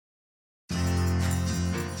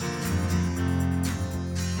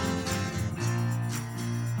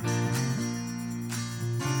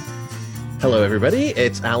Hello, everybody.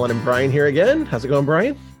 It's Alan and Brian here again. How's it going,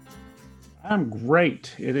 Brian? I'm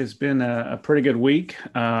great. It has been a pretty good week.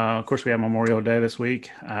 Of course, we have Memorial Day this week.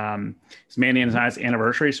 It's Mandy and I's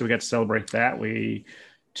anniversary, so we got to celebrate that. We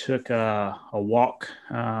took a walk.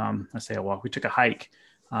 I say a walk. We took a hike,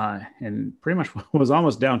 and pretty much was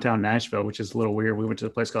almost downtown Nashville, which is a little weird. We went to a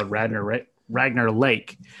place called Ragnar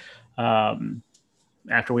Lake. Um,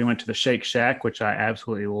 After we went to the Shake Shack, which I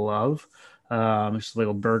absolutely love. It's a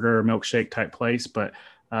little burger milkshake type place, but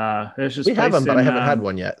there's this We have place them, but I in haven't had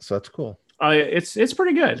one yet, so that's cool. it's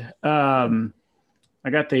pretty good. I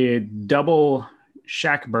got the double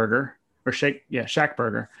Shack burger or Shack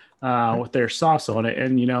burger Okay. with their sauce on it,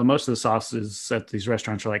 and most of the sauces at these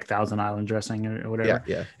restaurants are like Thousand Island dressing or Yeah, whatever.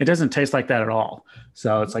 yeah. It doesn't taste like that at all.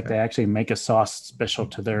 So it's like Okay. they actually make a sauce special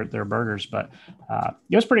to their burgers, but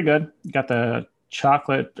it was pretty good. Got the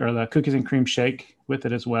chocolate or the cookies and cream shake with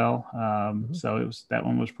it as well. Mhm. So that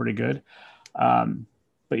one was pretty good. Um,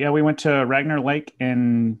 but yeah, we went to Ragnar Lake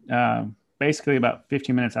in basically about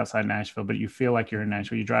 15 minutes outside Nashville, but you feel like you're in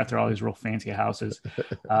Nashville. You drive through all these real fancy houses.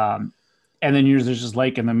 Um, and then there's this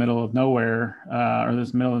lake in the middle of nowhere, or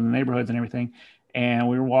this middle of the neighborhoods and everything. And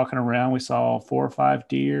we were walking around. We saw 4 or 5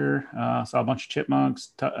 deer, saw a bunch of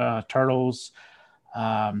chipmunks, turtles,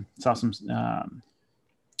 saw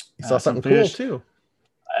You saw some something cool fish. too.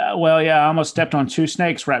 Well, yeah, I almost stepped on two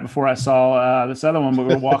snakes right before I saw this other one. But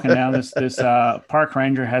we were walking down this park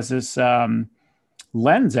ranger has this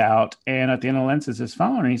lens out, and at the end of the lens is his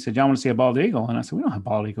phone, and he said, "Y'all want to see a bald eagle?" And I said, "We don't have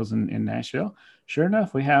bald eagles in Nashville." Sure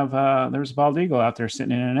enough, we have. There's a bald eagle out there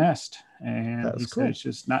sitting in a nest, and he That's said cool. it's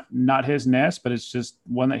just not his nest, but it's just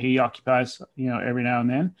one that he occupies, every now and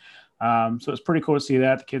then. So it's pretty cool to see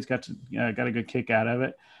that. The kids got a good kick out of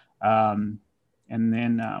it. Um, and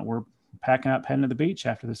then we're packing up, heading to the beach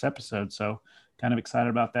after this episode. So kind of excited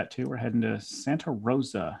about that too. We're heading to Santa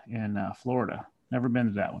Rosa in Florida. Never been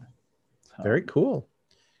to that one. So Very cool.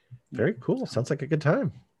 yeah. Very cool. So Sounds like a good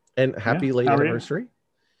time. And yeah. happy late How are you? anniversary.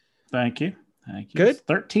 Thank you. Thank you. It's Good.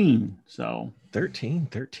 13. So 13.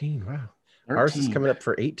 Wow. Ours is 13. coming up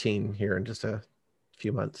for 18 here in just a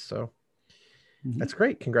few months. So Mhm. that's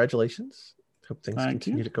great. Congratulations. Hope things Thank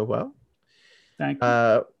continue you. to go well. Thank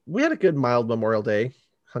you. We had a good mild Memorial Day.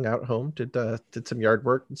 Hung out at home, did some yard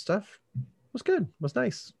work and stuff. It was good. It was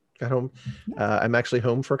nice. Got home. I'm actually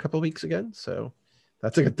home for a couple of weeks again, so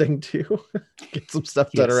that's a good thing too. Get some stuff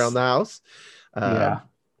done around Yes. the house. Uh, Yeah.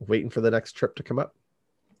 Waiting for the next trip to come up.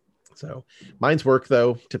 So mine's work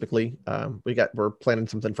though. Typically, we're planning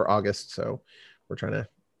something for August, so we're trying to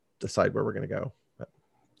decide where we're going to go. But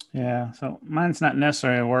Yeah. So mine's not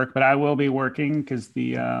necessarily work, but I will be working because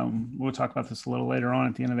we'll talk about this a little later on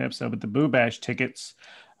at the end of the episode. But the Boo Bash tickets,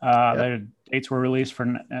 yeah, their dates were released for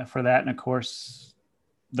that, and of course,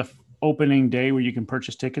 the opening day where you can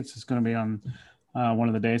purchase tickets is going to be on one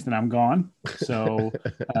of the days that I'm gone. So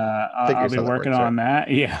I'll figures be how that working works, right? on that.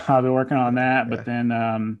 Yeah, I'll be working on that. Yeah, But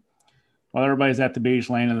then while everybody's at the beach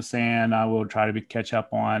laying in the sand, I will try to catch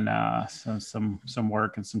up on some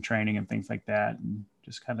work and some training and things like that, and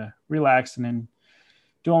just kind of relaxing and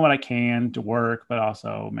doing what I can to work, but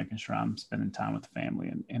also making sure I'm spending time with the family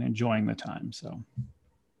and enjoying the time. So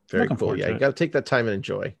very looking cool. forward Yeah, to you it. got to take that time and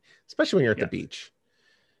enjoy, especially when you're at the Yes. beach.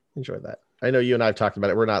 Enjoy that. I know you and I have talked about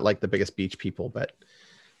it. We're not like the biggest beach people, but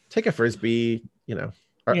take a frisbee. Is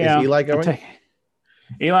Yeah. Eli going?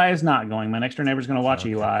 Eli is not going. My next door neighbor's going to watch Okay.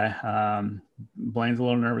 Eli. Blaine's a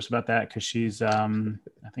little nervous about that because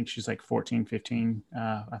I think she's like 14, 15.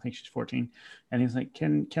 I think she's 14. And he's like,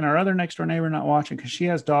 can our other next door neighbor not watch it? Because she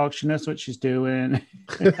has dogs. She knows what she's doing.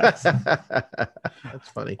 That's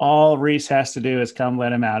funny. All Reese has to do is come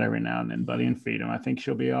let him out every now and then, buddy, and feed him. I think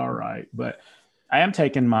she'll be all right. But I am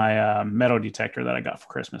taking my metal detector that I got for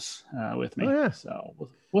Christmas with Oh me. yeah, So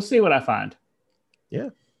we'll see what I find. yeah.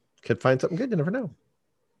 Could find something good. You never know.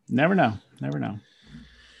 Never know. Never know.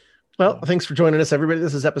 Well, So, thanks for joining us, everybody.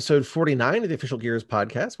 This is episode 49 of the Official Gears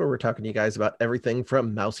podcast, where we're talking to you guys about everything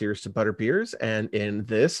from mouse ears to butter beers. And in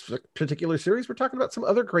this particular series, we're talking about some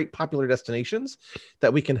other great popular destinations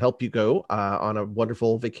that we can help you go on a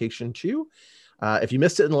wonderful vacation to. If you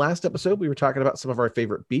missed it in the last episode, we were talking about some of our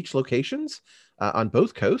favorite beach locations on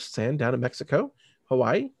both coasts and down in Mexico,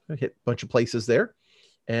 Hawaii. We hit a bunch of places there.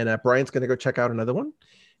 And Brian's going to go check out another one.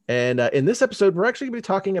 And in this episode, we're actually going to be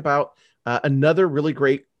talking about another really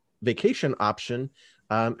great vacation option,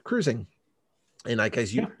 cruising. And like,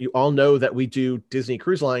 as yeah. you all know that we do Disney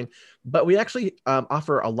Cruise Line, but we actually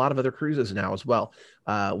offer a lot of other cruises now as well.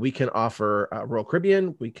 We can offer Royal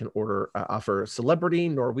Caribbean. We can offer Celebrity,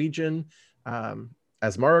 Norwegian,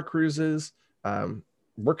 Asmara cruises,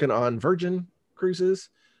 working on Virgin cruises.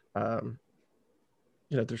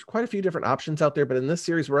 there's quite a few different options out there, but in this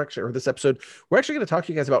series, this episode, we're actually going to talk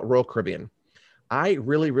to you guys about Royal Caribbean. I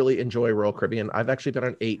really, really enjoy Royal Caribbean. I've actually been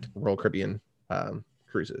on 8 Royal Caribbean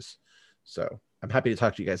cruises. So I'm happy to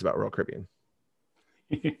talk to you guys about Royal Caribbean.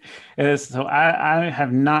 So I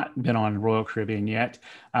have not been on Royal Caribbean yet.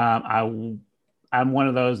 I'm one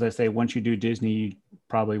of those that say once you do Disney, you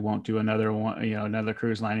probably won't do another one, another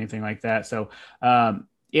cruise line, anything like that. So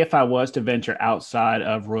if I was to venture outside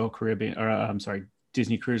of Royal Caribbean, or I'm sorry,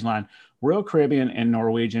 Disney Cruise Line, Royal Caribbean and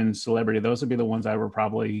Norwegian Celebrity, those would be the ones I would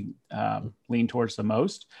probably lean towards the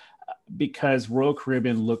most, because Royal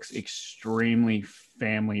Caribbean looks extremely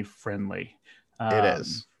family friendly. It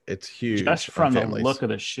is. It's huge. Just from the look of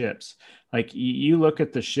the ships. Like you look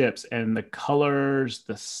at the ships and the colors,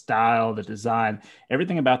 the style, the design,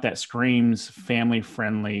 everything about that screams family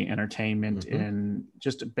friendly entertainment and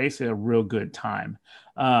just basically a real good time.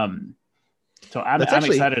 So I'm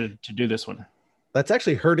excited to do this one. That's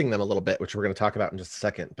actually hurting them a little bit, which we're going to talk about in just a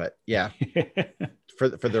second. But yeah, for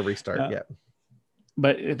the restart, yeah.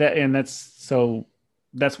 But that's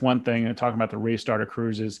one thing. Talking about the restart of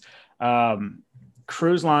cruises,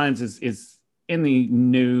 cruise lines is in the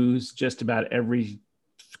news just about every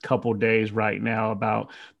couple days right now about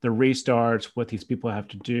the restarts, what these people have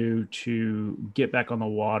to do to get back on the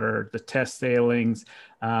water, the test sailings.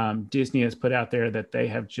 Disney has put out there that they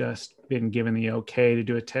have just been given the okay to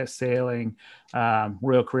do a test sailing.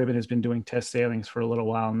 Royal Caribbean has been doing test sailings for a little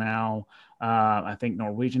while now. I think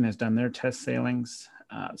Norwegian has done their test sailings.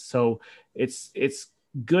 So it's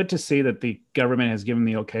good to see that the government has given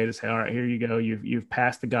the okay to say, all right, here you go. You've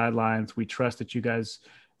passed the guidelines. We trust that you guys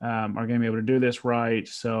are going to be able to do this right.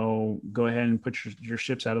 So go ahead and put your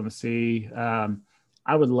ships out on the sea.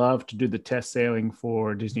 I would love to do the test sailing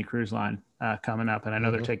for Disney Cruise Line coming up. And I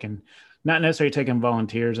know they're not necessarily taking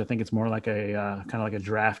volunteers. I think it's more like a kind of like a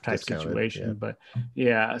draft type situation, yeah. But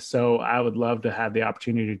yeah, so I would love to have the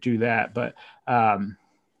opportunity to do that. But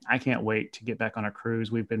I can't wait to get back on a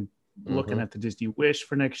cruise. We've been looking at the Disney Wish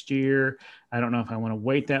for next year. I don't know if I want to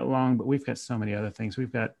wait that long, but we've got so many other things.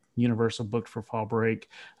 We've got Universal booked for fall break.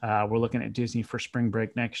 We're looking at Disney for spring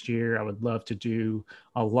break next year. I would love to do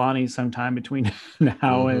Alani sometime between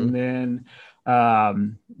now and then.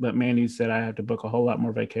 But Mandy said I have to book a whole lot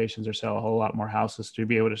more vacations or sell a whole lot more houses to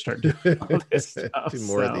be able to start doing all this stuff. Do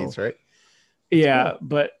more of these, right? Yeah, cool.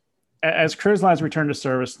 But as cruise lines return to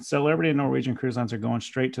service, Celebrity and Norwegian Cruise Lines are going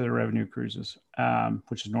straight to the revenue cruises,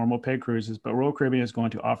 which is normal paid cruises, but Royal Caribbean is going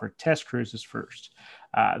to offer test cruises first.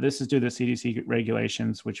 This is due to the CDC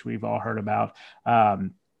regulations, which we've all heard about. The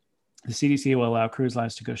CDC will allow cruise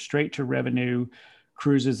lines to go straight to revenue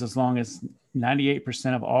cruises as long as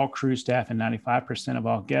 98% of all cruise staff and 95% of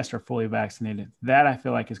all guests are fully vaccinated. That I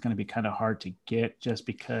feel like is going to be kind of hard to get just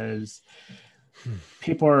because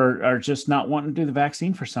people are just not wanting to do the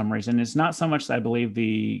vaccine for some reason. It's not so much that I believe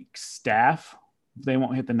the staff, they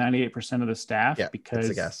won't hit the 98% of the staff because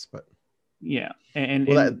it's a guess, but yeah. And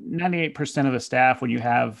 98% of the staff, when you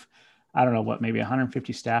have, I don't know what, maybe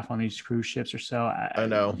 150 staff on these cruise ships or so, I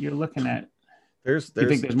know you're looking at, there's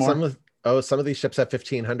more. Some of these ships have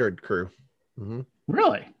 1,500 crew.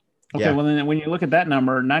 Really? Okay. Yeah. Well, then when you look at that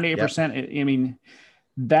number, 98%, I mean,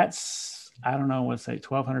 that's, I don't know, let's say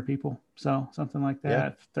 1,200 people. So something like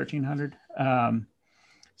that, 1,300.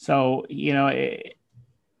 So,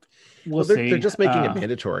 we'll see. They're just making it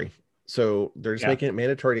mandatory. So they're just making it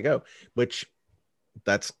mandatory to go, which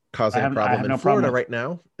that's causing a problem in Florida right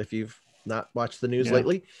now. If you've not watched the news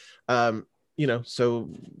lately, so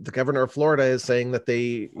the governor of Florida is saying that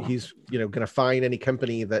he's going to fine any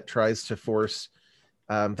company that tries to force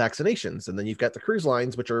vaccinations. And then you've got the cruise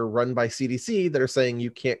lines, which are run by CDC, that are saying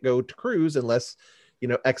you can't go to cruise unless,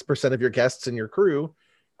 X percent of your guests and your crew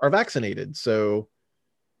are vaccinated. So,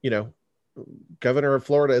 governor of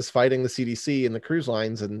Florida is fighting the CDC and the cruise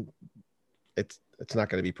lines, and it's not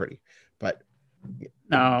going to be pretty, but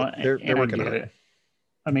no, they're working on it.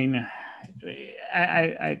 I mean,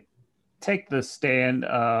 I take the stand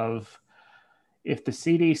of, if the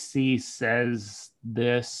CDC says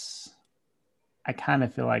this, I kind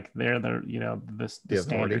of feel like they're the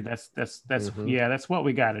standard. That's that's what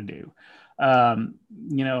we got to do. And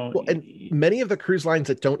many of the cruise lines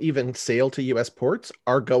that don't even sail to U.S. ports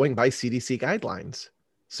are going by CDC guidelines.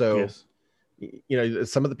 So,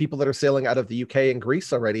 some of the people that are sailing out of the UK and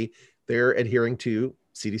Greece already, they're adhering to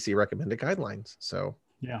CDC recommended guidelines. So,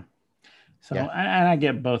 yeah. So, and I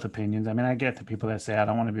get both opinions. I mean, I get the people that say, I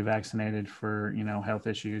don't want to be vaccinated for, health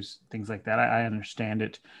issues, things like that. I understand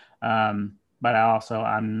it. But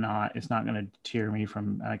it's not going to deter me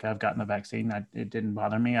from, like, I've gotten the vaccine. It didn't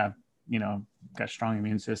bother me. I've got a strong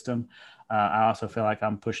immune system. I also feel like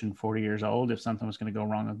I'm pushing 40 years old. If something was going to go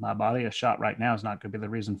wrong with my body, a shot right now is not going to be the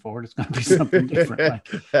reason for it. It's going to be something different.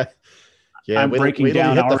 Like Yeah, I'm breaking wait till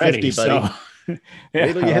you down hit the already. 50, buddy. So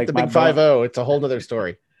Wait till you hit the big 5-0. It's a whole nother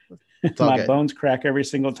story. It's all my good. bones crack every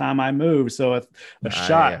single time I move. So if a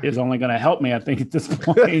shot Yeah. is only going to help me, I think at this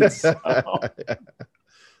point. So.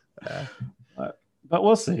 But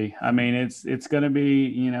we'll see. I mean, it's going to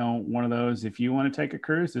be, one of those, if you want to take a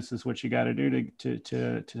cruise, this is what you got to do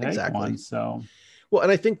to take one. So, well,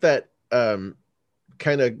 and I think that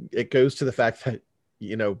kind of, it goes to the fact that,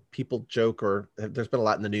 people joke, or there's been a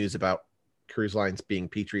lot in the news about cruise lines being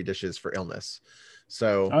petri dishes for illness.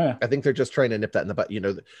 So I think they're just trying to nip that in the butt.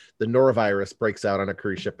 The norovirus breaks out on a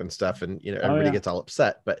cruise ship and stuff, and everybody gets all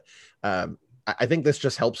upset. But I think this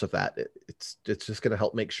just helps with that. It's just going to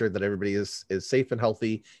help make sure that everybody is safe and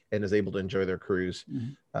healthy and is able to enjoy their cruise.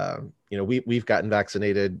 Mm-hmm. We've gotten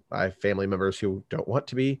vaccinated. I have family members who don't want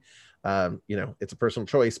to be. It's a personal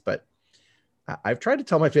choice, but I've tried to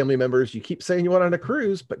tell my family members, you keep saying you want on a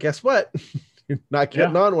cruise, but guess what? You're not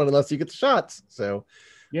getting on one unless you get the shots. So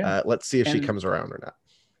let's see if she comes around or not.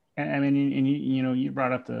 I mean, and you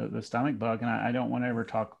brought up the stomach bug, and I don't want to ever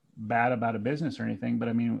talk bad about a business or anything, but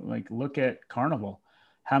I mean, like, look at Carnival.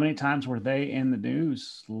 How many times were they in the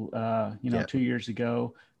news, 2 years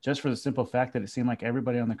ago, just for the simple fact that it seemed like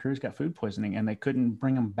everybody on the cruise got food poisoning and they couldn't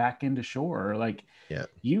bring them back into shore. Like,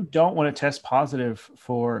 you don't want to test positive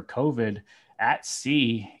for COVID at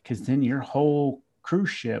sea, because then your whole cruise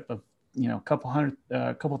ship of, a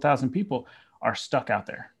couple thousand people are stuck out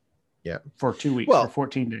there for 2 weeks, for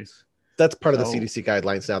 14 days. That's part of the CDC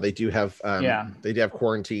guidelines now. They do have they do have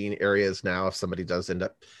quarantine areas now if somebody does end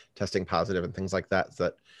up testing positive and things like that.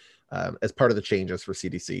 So that as part of the changes for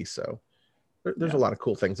CDC. So there's a lot of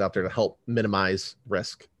cool things out there to help minimize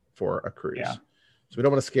risk for a cruise. So we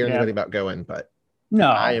don't want to scare anybody about going, but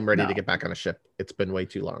I am ready to get back on a ship. It's been way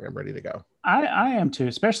too long. I'm ready to go. I am too,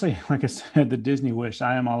 especially, like I said, the Disney Wish.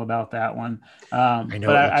 I am all about that one. I know,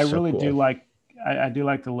 but I really do like. I do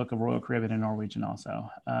like the look of Royal Caribbean and Norwegian also.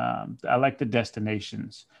 I like the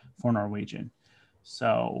destinations for Norwegian.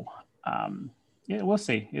 So, we'll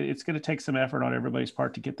see. It's going to take some effort on everybody's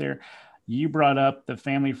part to get there. You brought up the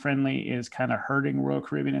family friendly is kind of hurting Royal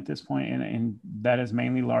Caribbean at this point, and that is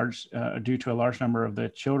mainly due to a large number of the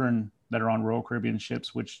children that are on Royal Caribbean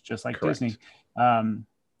ships, which, just like Disney,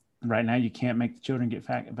 right now you can't make the children get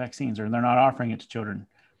vaccines, or they're not offering it to children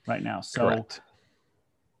right now. So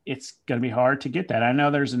it's going to be hard to get that. I know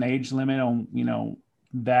there's an age limit on,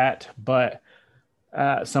 that, but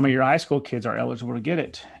some of your high school kids are eligible to get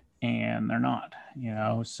it and they're not,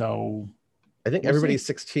 so I think everybody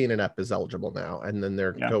 16 and up is eligible now. And then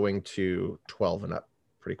they're going to 12 and up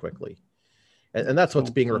pretty quickly. And that's what's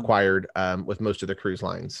being required with most of the cruise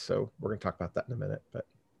lines. So we're going to talk about that in a minute, but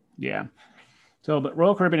but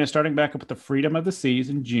Royal Caribbean is starting back up with the Freedom of the Seas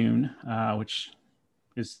in June, which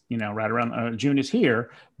is, right around June is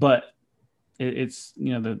here, but it's,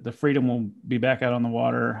 the Freedom will be back out on the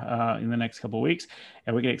water in the next couple of weeks,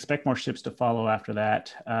 and we can expect more ships to follow after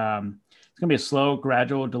that. It's going to be a slow,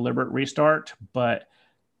 gradual, deliberate restart, but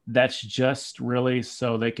that's just really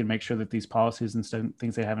so they can make sure that these policies and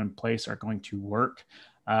things they have in place are going to work,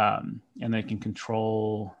 and they can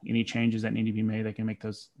control any changes that need to be made. They can make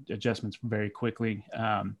those adjustments very quickly.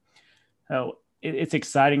 It's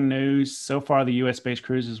exciting news. So far, the U.S.-based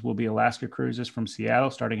cruises will be Alaska cruises from Seattle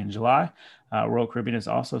starting in July. Royal Caribbean is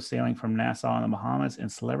also sailing from Nassau in the Bahamas,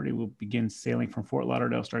 and Celebrity will begin sailing from Fort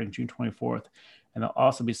Lauderdale starting June 24th. And they'll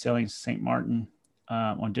also be sailing to St. Martin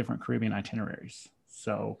on different Caribbean itineraries.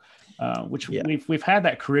 So, we've had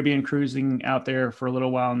that Caribbean cruising out there for a little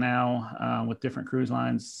while now with different cruise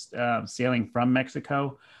lines sailing from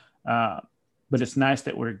Mexico. But it's nice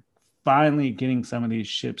that we're finally getting some of these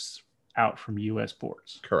ships out from U.S.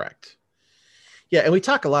 ports. Correct. Yeah, and we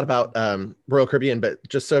talk a lot about Royal Caribbean, but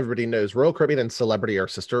just so everybody knows, Royal Caribbean and Celebrity are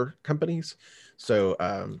sister companies. So,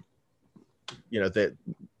 that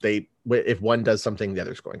they if one does something, the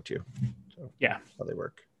other's going to. So that's how they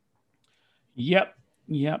work. Yep.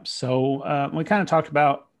 So we kind of talked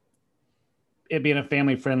about it being a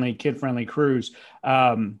family-friendly, kid-friendly cruise.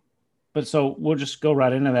 But so we'll just go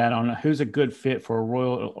right into that on who's a good fit for a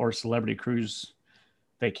Royal or Celebrity cruise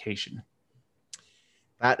vacation.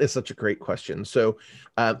 That is such a great question. So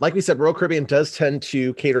like we said, Royal Caribbean does tend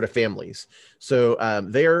to cater to families. So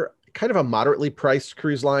they're kind of a moderately priced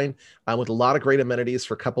cruise line with a lot of great amenities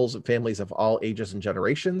for couples and families of all ages and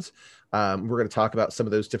generations. We're going to talk about some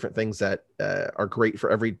of those different things that are great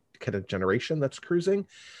for every kind of generation that's cruising.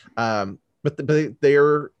 But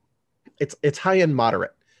it's high-end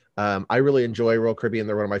moderate. I really enjoy Royal Caribbean.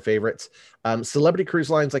 They're one of my favorites. Celebrity cruise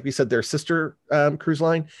lines, like we said, their sister cruise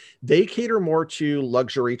line, they cater more to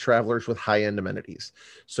luxury travelers with high-end amenities.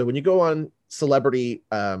 So when you go on Celebrity,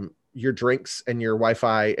 your drinks and your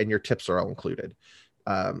Wi-Fi and your tips are all included.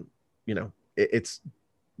 It's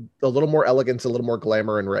a little more elegance, a little more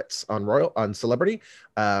glamour and ritz on Celebrity.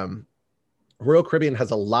 Royal Caribbean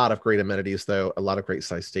has a lot of great amenities, though, a lot of great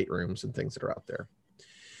size staterooms and things that are out there.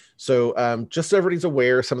 So just so everybody's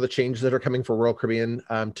aware, some of the changes that are coming for Royal Caribbean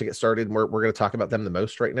to get started, we're going to talk about them the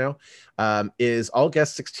most right now, is all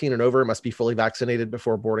guests 16 and over must be fully vaccinated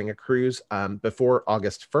before boarding a cruise before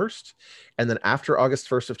August 1st. And then after August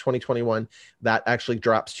 1st of 2021, that actually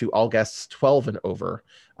drops to all guests 12 and over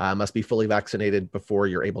must be fully vaccinated before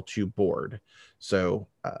you're able to board. So,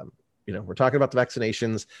 we're talking about the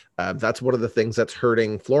vaccinations. That's one of the things that's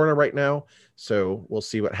hurting Florida right now. So we'll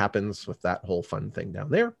see what happens with that whole fun thing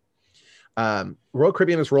down there. Royal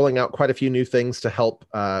Caribbean is rolling out quite a few new things to help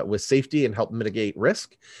with safety and help mitigate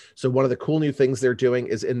risk. So one of the cool new things they're doing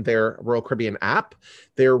is in their Royal Caribbean app,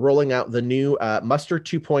 they're rolling out the new muster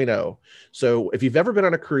 2.0. So if you've ever been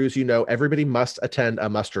on a cruise, everybody must attend a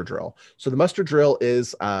muster drill. So the muster drill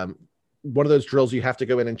is one of those drills you have to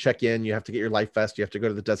go in and check in. You have to get your life vest. You have to go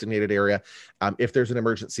to the designated area if there's an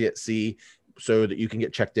emergency at sea, so that you can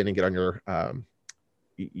get checked in and get on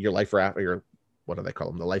your life raft, or your, what do they call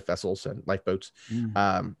them? The life vessels and lifeboats.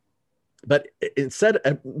 But instead,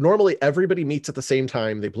 normally everybody meets at the same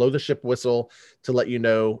time. They blow the ship whistle to let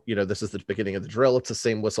this is the beginning of the drill. It's the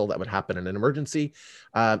same whistle that would happen in an emergency.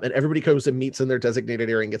 And everybody goes and meets in their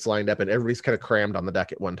designated area and gets lined up, and everybody's kind of crammed on the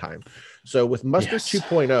deck at one time. So with Muster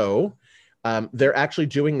 2.0, they're actually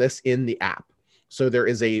doing this in the app. So there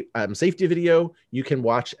is a safety video you can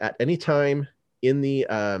watch at any time in the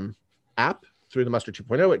app through the Muster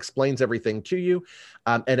 2.0. It explains everything to you.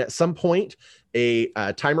 And at some point, a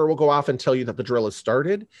timer will go off and tell you that the drill has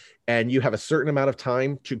started. And you have a certain amount of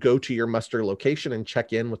time to go to your muster location and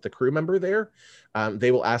check in with the crew member there.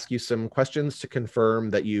 They will ask you some questions to confirm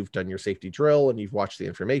that you've done your safety drill and you've watched the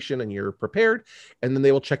information and you're prepared. And then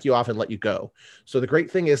they will check you off and let you go. So the great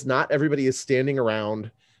thing is not everybody is standing around,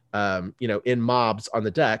 in mobs on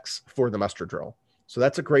the decks for the muster drill. So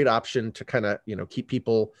that's a great option to kind of, keep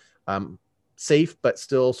people safe, but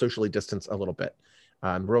still socially distanced a little bit.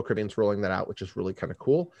 Royal Caribbean's rolling that out, which is really kind of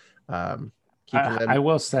cool. I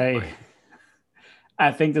will say,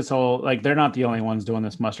 I think this whole, they're not the only ones doing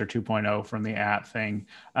this muster 2.0 from the app thing.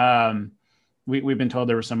 We've been told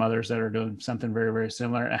there were some others that are doing something very, very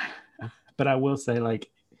similar. But I will say,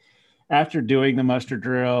 after doing the muster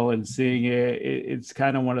drill and seeing it's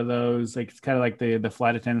kind of one of those, it's kind of like the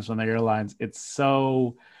flight attendants on the airlines. It's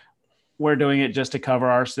so, we're doing it just to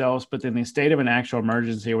cover ourselves, but in the state of an actual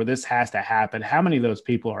emergency where this has to happen, how many of those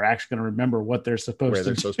people are actually going to remember what they're supposed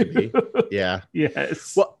to be? Yeah.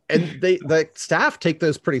 Yes. Well, and the staff take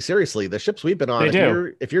those pretty seriously. The ships we've been on,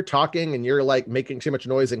 if you're talking and you're making too much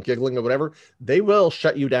noise and giggling or whatever, they will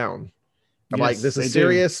shut you down. I'm this is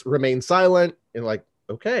serious, remain silent. And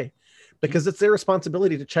okay, because it's their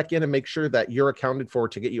responsibility to check in and make sure that you're accounted for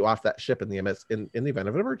to get you off that ship in the event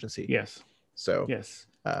of an emergency. Yes. So, yes.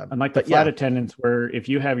 Unlike the flight attendants, where if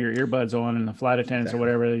you have your earbuds on and the flight attendants or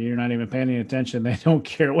whatever, you're not even paying any attention. They don't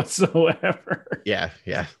care whatsoever. Yeah.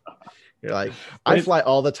 You're I fly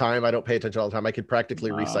all the time. I don't pay attention all the time. I could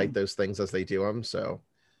practically recite those things as they do them. So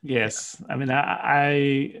yes. Yeah. I mean,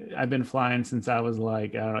 I've been flying since I was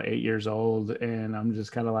 8 years old, and I'm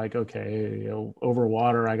just kind of okay, over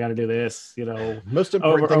water, I got to do this, most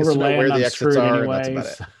important thing is to know where the exits are. Anyway, and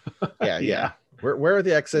that's about it. Yeah. Where are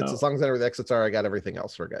the exits? No. As long as I know where the exits are, I got everything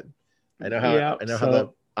else. We're good. I know how how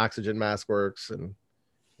the oxygen mask works, and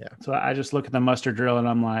So I just look at the muster drill and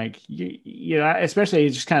I'm especially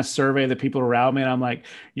just kind of survey the people around me, and I'm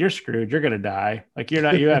you're screwed. You're gonna die.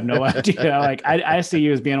 You have no idea. I see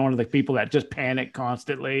you as being one of the people that just panic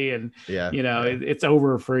constantly, and it's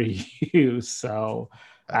over for you. So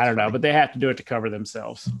that's I don't know, but they have to do it to cover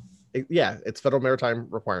themselves. It's federal maritime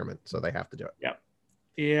requirement, so they have to do it. Yep.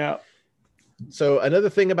 Yeah. So another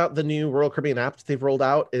thing about the new Royal Caribbean app that they've rolled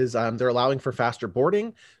out is they're allowing for faster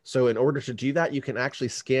boarding. So in order to do that, you can actually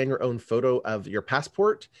scan your own photo of your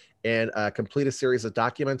passport and complete a series of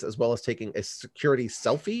documents, as well as taking a security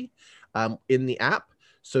selfie in the app.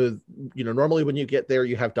 So, normally when you get there,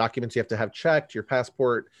 you have documents you have to have checked, your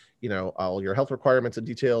passport, all your health requirements and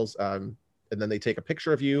details. And then they take a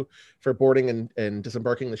picture of you for boarding and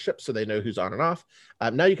disembarking the ship, so they know who's on and off.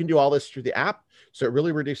 Now you can do all this through the app. So it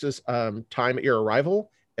really reduces time at your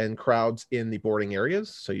arrival and crowds in the boarding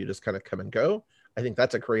areas. So you just kind of come and go. I think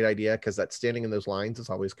that's a great idea, because that standing in those lines is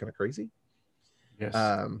always kind of crazy. Yes.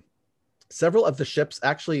 Several of the ships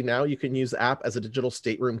actually now you can use the app as a digital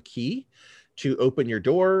stateroom key to open your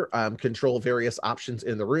door, control various options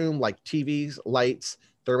in the room like TVs, lights,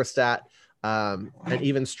 thermostat, and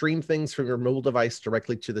even stream things from your mobile device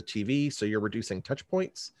directly to the TV. So you're reducing touch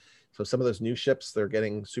points. So some of those new ships, they're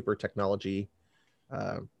getting super technology,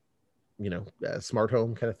 smart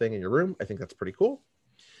home kind of thing in your room. I think that's pretty cool.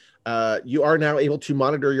 You are now able to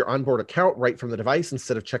monitor your onboard account right from the device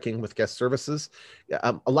instead of checking with guest services.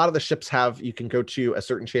 A lot of the ships you can go to a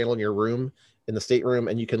certain channel in your room, in the stateroom,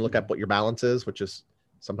 and you can look up what your balance is, which is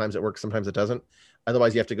sometimes it works, sometimes it doesn't.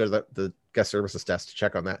 Otherwise, you have to go to the guest services desk to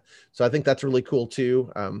check on that. So I think that's really cool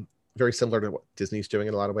too. Very similar to what Disney's doing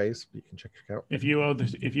in a lot of ways. You can check your account. If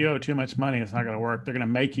you owe too much money, it's not going to work. They're going to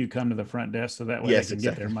make you come to the front desk so that way they can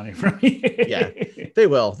get their money from you. Yeah, they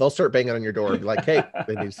will. They'll start banging on your door. Be like, hey,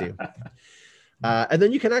 they need to see you. And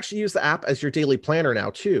then you can actually use the app as your daily planner now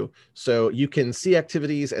too. So you can see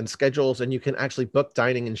activities and schedules, and you can actually book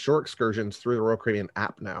dining and shore excursions through the Royal Caribbean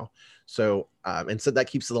app now. So instead, that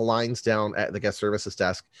keeps the lines down at the guest services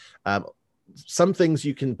desk. Some things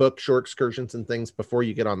you can book shore excursions and things before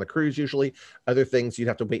you get on the cruise usually. Other things you'd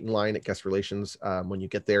have to wait in line at guest relations when you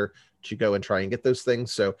get there to go and try and get those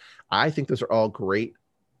things. So I think those are all great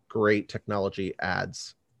technology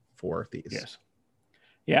adds for these. Yes.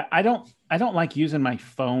 Yeah, I don't like using my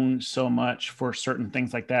phone so much for certain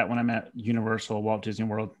things like that when I'm at Universal, Walt Disney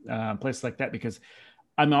World, places like that, because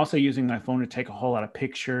I'm also using my phone to take a whole lot of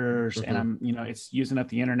pictures, and it's using up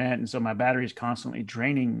the internet. And so my battery is constantly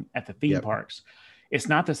draining at the theme parks. It's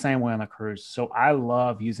not the same way on the cruise. So I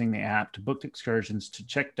love using the app to book excursions, to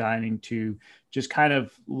check dining, to just kind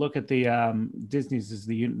of look at the Disney's is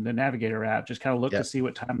the Navigator app, just kind of look to see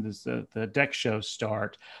what time does the deck shows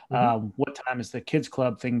start, what time is the kids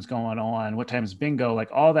club things going on, what time is bingo, like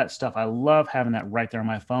all that stuff. I love having that right there on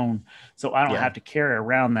my phone, so I don't have to carry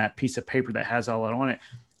around that piece of paper that has all that on it.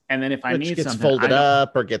 And then if I need gets something, folded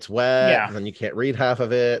up or gets wet, and then you can't read half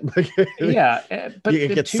of it. But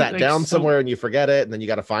it gets sat down somewhere and you forget it, and then you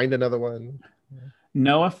got to find another one.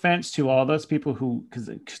 No offense to all those people who, because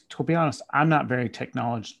to be honest, I'm not very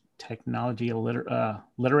technology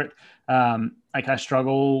literate. Like I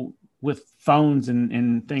struggle with phones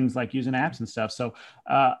and things like using apps and stuff. So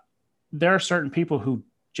there are certain people who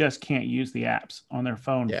just can't use the apps on their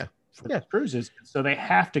phone for cruises, so they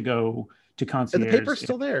have to go to concierge. And the paper's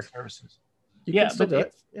still there. Services. You can still do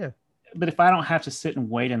it. But if I don't have to sit and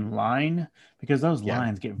wait in line, because those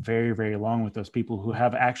lines get very, very long with those people who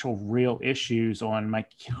have actual real issues on my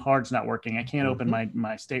card's not working. I can't open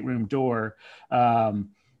my stateroom door.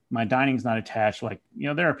 My dining's not attached. Like,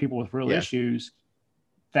 there are people with real issues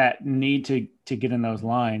that need to get in those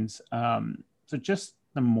lines. So just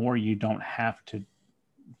the more you don't have to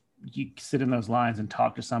you sit in those lines and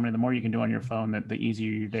talk to somebody, the more you can do on your phone, the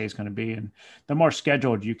easier your day is going to be. And the more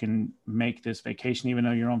scheduled you can make this vacation, even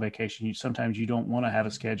though you're on vacation, sometimes you don't want to have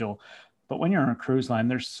a schedule, but when you're on a cruise line,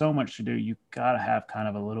 there's so much to do. You got to have kind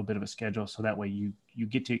of a little bit of a schedule. So that way you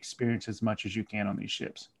get to experience as much as you can on these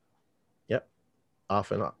ships. Yep.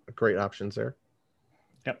 Often great options there.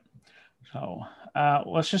 Yep. So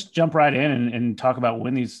let's just jump right in and talk about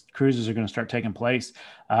when these cruises are going to start taking place.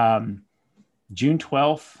 June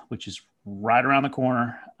 12th, which is right around the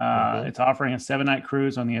corner. It's offering a 7-night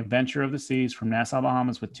cruise on the Adventure of the Seas from Nassau,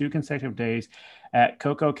 Bahamas, with 2 consecutive days at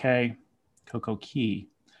Coco Cay.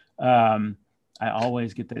 I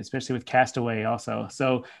always get that, especially with Castaway also.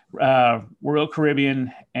 So Royal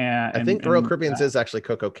Caribbean. I think Royal Caribbean's is actually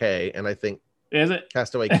Coco Cay, and I think is it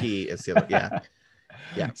Castaway Key is the other.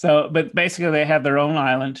 Yeah. So, but basically they have their own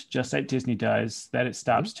island, just like Disney does, that it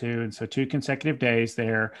stops to. And so 2 consecutive days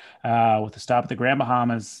there with a stop at the Grand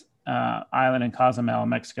Bahamas island in Cozumel,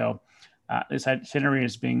 Mexico. This itinerary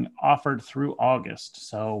is being offered through August.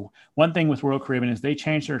 So one thing with Royal Caribbean is they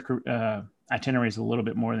change their itineraries a little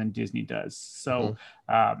bit more than Disney does. So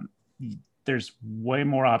there's way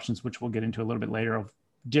more options, which we'll get into a little bit later, of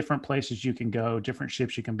different places you can go, different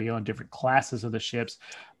ships you can be on, different classes of the ships.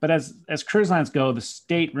 But as cruise lines go, the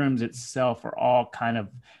staterooms itself are all kind of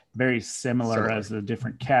very similar as the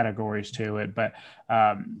different categories to it. But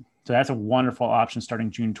so that's a wonderful option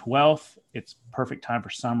starting June 12th. It's perfect time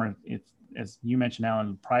for summer. It's, as you mentioned,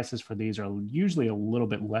 Alan, prices for these are usually a little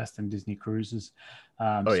bit less than Disney cruises.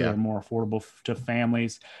 So they're more affordable to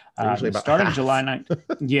families. Starting July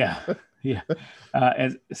 9th.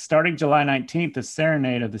 As starting July 19th, the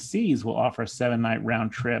Serenade of the Seas will offer a 7-night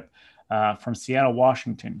round trip from Seattle,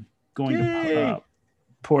 Washington, going to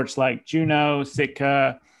ports like Juneau,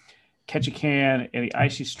 Sitka, Ketchikan, and the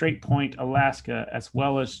icy Strait Point, Alaska, as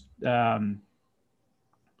well as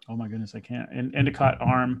oh my goodness, I can't. And Endicott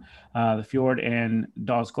Arm, the fjord, and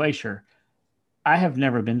Dawes Glacier. I have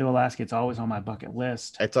never been to Alaska. It's always on my bucket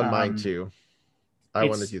list. It's on mine too. I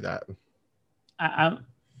want to It's do that. I,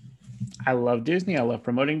 I love Disney. I love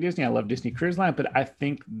promoting Disney. I love Disney Cruise Line, but I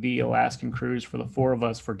think the Alaskan cruise for the four of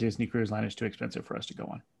us for Disney Cruise Line is too expensive for us to go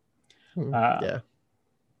on. Yeah.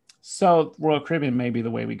 So Royal Caribbean may be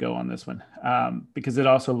the way we go on this one, because it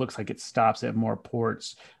also looks like it stops at more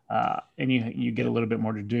ports, and you get a little bit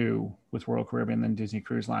more to do with Royal Caribbean than Disney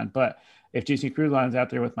Cruise Line. But if Disney Cruise Line's out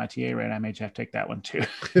there with my TA rate, I may have to take that one too.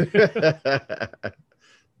 There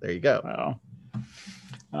you go.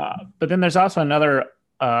 Well, but then there's also another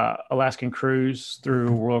Alaskan cruise through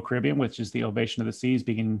Royal Caribbean, which is the Ovation of the Seas,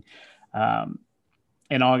 beginning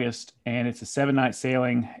in August, and it's a 7-night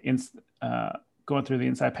sailing going through the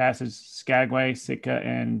Inside Passage, Skagway, Sitka,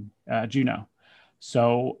 and Juneau.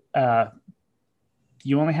 So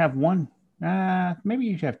you only have one. Maybe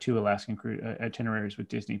you have two Alaskan itineraries with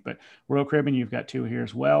Disney, but Royal Caribbean, you've got two here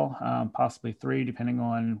as well, possibly three, depending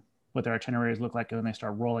on what their itineraries look like when they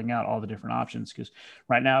start rolling out all the different options. Because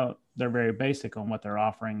right now they're very basic on what they're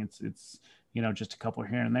offering. It's just a couple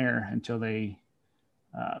here and there until they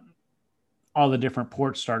all the different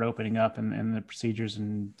ports start opening up and the procedures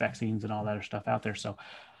and vaccines and all that stuff out there. So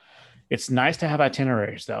it's nice to have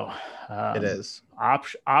itineraries, though. It is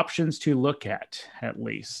options to look at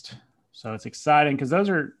least. So it's exciting because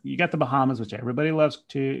you got the Bahamas, which everybody loves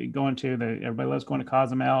going to. Everybody loves going to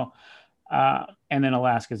Cozumel. And then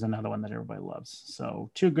Alaska is another one that everybody loves.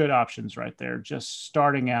 So two good options right there, just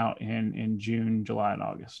starting out in June, July, and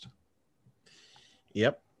August.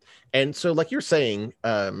 Yep. And so like you're saying,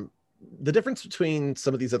 the difference between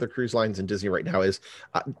some of these other cruise lines and Disney right now is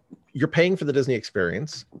you're paying for the Disney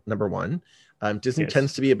experience, number one. Disney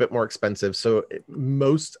tends to be a bit more expensive. So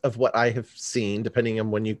most of what I have seen, depending on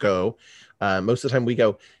when you go, most of the time we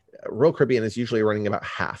go, Royal Caribbean is usually running about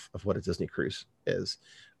half of what a Disney cruise is.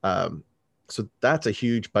 So that's a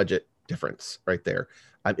huge budget difference right there.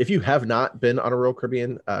 If you have not been on a Royal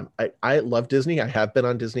Caribbean, I love Disney. I have been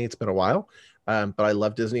on Disney. It's been a while. But I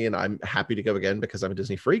love Disney and I'm happy to go again because I'm a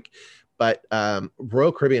Disney freak. But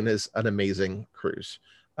Royal Caribbean is an amazing cruise.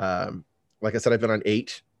 Like I said, I've been on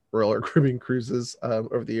 8 Royal Caribbean cruises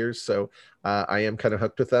over the years. So I am kind of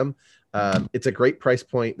hooked with them. It's a great price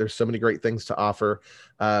point. There's so many great things to offer.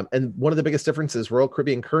 And one of the biggest differences, Royal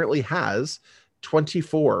Caribbean currently has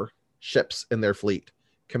 24 ships in their fleet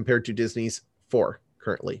compared to Disney's 4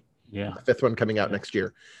 currently. Yeah. The 5th one coming out next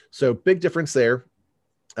year. So big difference there.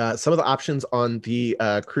 Some of the options on the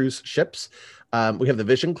cruise ships, we have the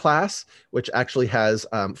Vision class, which actually has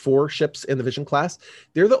 4 ships in the Vision class.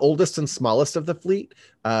 They're the oldest and smallest of the fleet.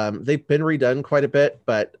 They've been redone quite a bit,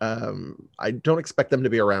 but I don't expect them to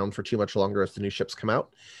be around for too much longer as the new ships come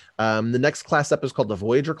out. The next class up is called the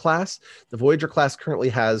Voyager class. The Voyager class currently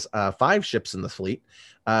has 5 ships in the fleet.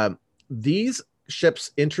 These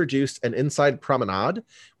ships introduced an inside promenade,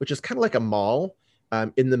 which is kind of like a mall.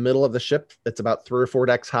 In the middle of the ship. It's about 3 or 4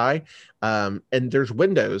 decks high. And there's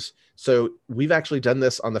windows. So we've actually done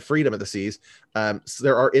this on the Freedom of the Seas. So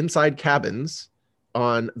there are inside cabins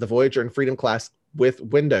on the Voyager and Freedom class with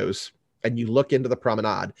windows, and you look into the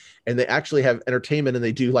promenade, and they actually have entertainment and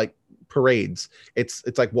they do like parades. It's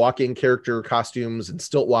like walking character costumes and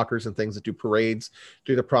stilt walkers and things that do parades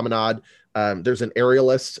through the promenade. There's an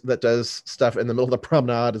aerialist that does stuff in the middle of the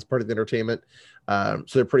promenade as part of the entertainment. So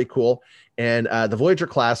they're pretty cool. And the Voyager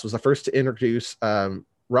class was the first to introduce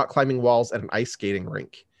rock climbing walls and an ice skating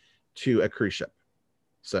rink to a cruise ship.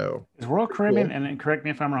 So is Royal Caribbean, cool. And correct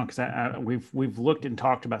me if I'm wrong, because we've looked and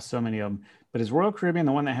talked about so many of them, but is Royal Caribbean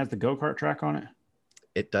the one that has the go-kart track on it?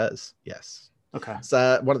 It does, yes. Okay. It's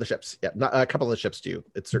one of the ships. Yeah, not a couple of the ships do.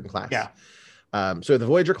 It's certain class. Yeah. So the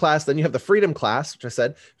Voyager class, then you have the Freedom class, which I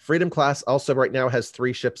said Freedom class also right now has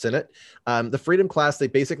 3 ships in it. The Freedom class, they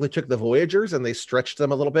basically took the Voyagers and they stretched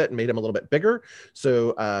them a little bit and made them a little bit bigger.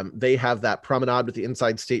 So they have that promenade with the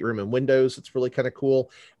inside stateroom and windows. It's really kind of cool.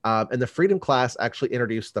 And the Freedom class actually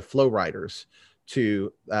introduced the Flow Riders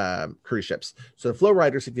to cruise ships. So the Flow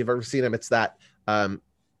Riders, if you've ever seen them, it's that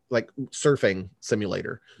like surfing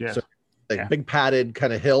simulator. Yeah. So big padded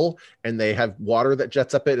kind of hill, and they have water that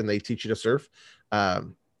jets up it, and they teach you to surf.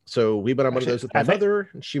 So we went on one of those with my mother,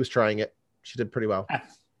 and she was trying it. She did pretty well.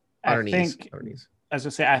 On her knees. As I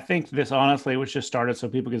say, I think this honestly was just started so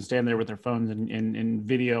people can stand there with their phones and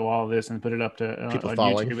video all this and put it up to people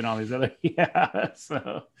falling. YouTube and all these other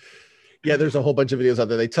Yeah, there's a whole bunch of videos out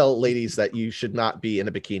there. They tell ladies that you should not be in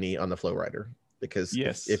a bikini on the Flow Rider because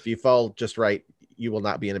if you fall just right, you will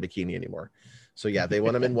not be in a bikini anymore. So yeah, they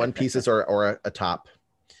want them in one pieces or a top.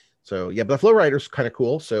 So yeah, but the Flow Rider's kind of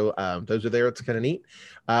cool. So those are there. It's kind of neat.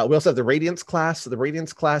 We also have the Radiance class. So the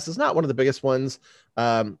Radiance class is not one of the biggest ones.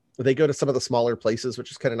 They go to some of the smaller places,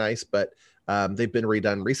 which is kind of nice, but they've been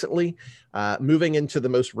redone recently. Moving into the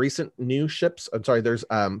most recent new ships, I'm sorry, there's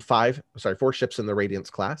 4 ships in the Radiance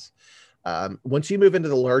class. Once you move into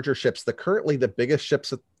the larger ships, currently the biggest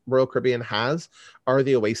ships that Royal Caribbean has are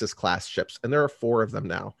the Oasis class ships, and there are 4 of them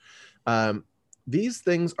now. These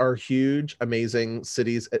things are huge, amazing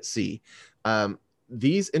cities at sea.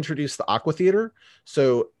 These introduce the Aqua Theater.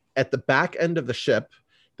 So at the back end of the ship,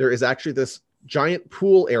 there is actually this giant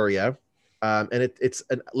pool area, and it's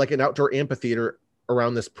like an outdoor amphitheater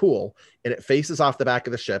around this pool, and it faces off the back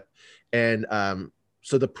of the ship. And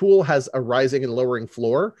so the pool has a rising and lowering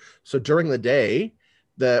floor. So during the day,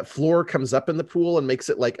 the floor comes up in the pool and makes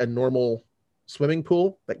it like a normal swimming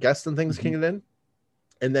pool that guests and things can get in.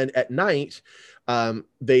 And then at night,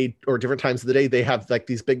 or different times of the day, they have like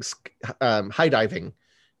these big high diving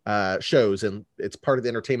shows, and it's part of the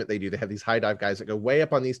entertainment they do. They have these high dive guys that go way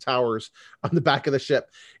up on these towers on the back of the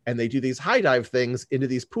ship, and they do these high dive things into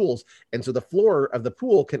these pools. And so the floor of the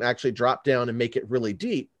pool can actually drop down and make it really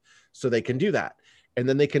deep, so they can do that. And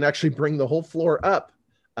then they can actually bring the whole floor up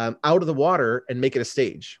out of the water and make it a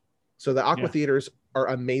stage. So the aqua theaters are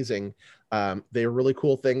amazing. They are really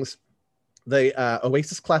cool things. The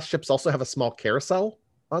Oasis class ships also have a small carousel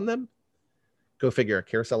on them. Go figure, a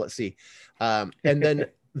carousel at sea. And then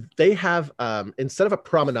they have, instead of a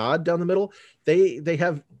promenade down the middle, they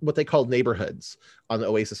have what they call neighborhoods on the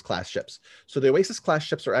Oasis class ships. So the Oasis class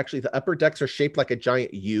ships are actually, the upper decks are shaped like a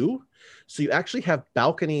giant U. So you actually have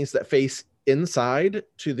balconies that face inside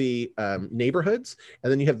to the neighborhoods,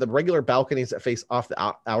 and then you have the regular balconies that face off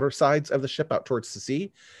the outer sides of the ship out towards the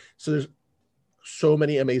sea. So there's so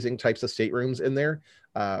many amazing types of staterooms in there.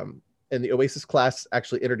 And the Oasis class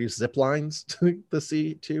actually introduced zip lines to the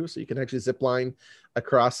sea too, so you can actually zip line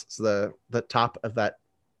across the top of that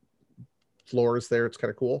floors there. It's kind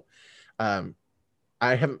of cool. I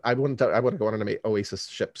want to go on an Oasis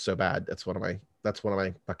ship so bad. That's one of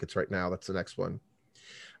my buckets right now. That's the next one.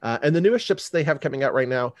 And the newest ships they have coming out right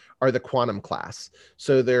now are the Quantum class.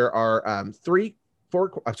 So there are 4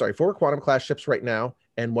 Quantum class ships right now,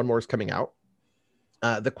 and one more is coming out.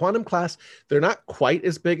 The Quantum class, they're not quite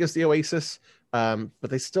as big as the Oasis, but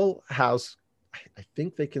they still house, I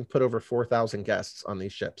think they can put over 4,000 guests on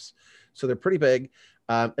these ships. So they're pretty big.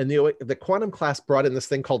 And the Quantum class brought in this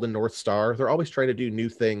thing called the North Star. They're always trying to do new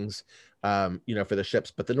things, for the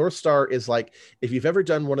ships. But the North Star is like, if you've ever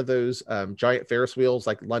done one of those giant Ferris wheels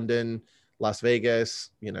like London, Las Vegas,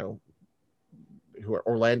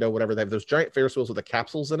 Orlando, whatever, they have those giant Ferris wheels with the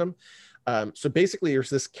capsules in them. So basically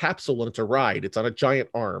there's this capsule and it's a ride. It's on a giant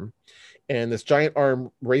arm, and this giant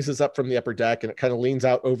arm raises up from the upper deck, and it kind of leans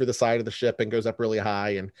out over the side of the ship and goes up really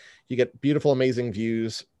high. And you get beautiful, amazing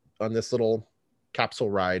views on this little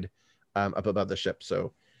capsule ride up above the ship.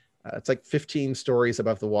 So it's like 15 stories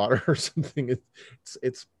above the water or something.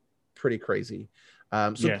 It's pretty crazy.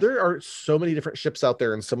 There are so many different ships out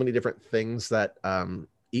there and so many different things that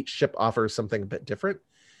each ship offers something a bit different.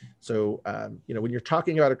 So, when you're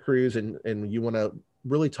talking about a cruise and you want to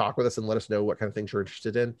really talk with us and let us know what kind of things you're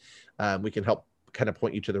interested in, we can help kind of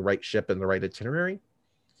point you to the right ship and the right itinerary.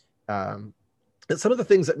 And some of the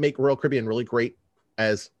things that make Royal Caribbean really great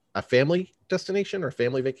as a family destination or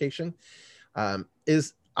family vacation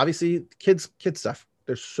is obviously kids stuff.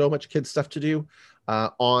 There's so much kids stuff to do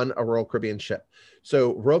on a Royal Caribbean ship.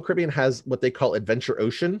 So Royal Caribbean has what they call Adventure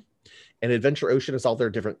Ocean, and Adventure Ocean is all their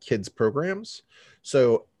different kids programs.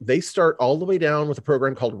 So they start all the way down with a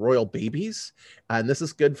program called Royal Babies, and this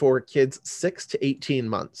is good for kids 6 to 18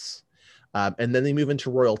 months. And then they move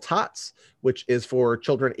into Royal Tots, which is for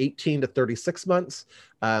children 18 to 36 months.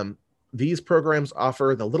 These programs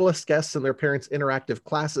offer the littlest guests and their parents interactive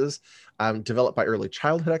classes developed by early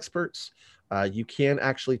childhood experts. You can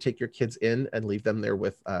actually take your kids in and leave them there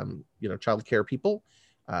with, childcare people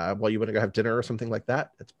while you want to go have dinner or something like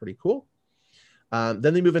that. That's pretty cool.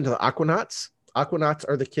 Then they move into the Aquanauts. Aquanauts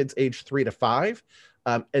are the kids aged 3 to 5.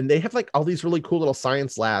 And they have like all these really cool little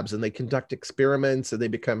science labs, and they conduct experiments, and they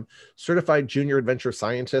become certified junior adventure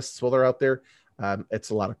scientists while they're out there. It's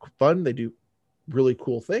a lot of fun. They do really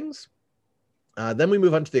cool things. Then we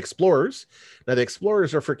move on to the Explorers. Now the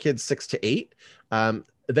Explorers are for kids 6 to 8.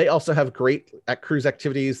 They also have great cruise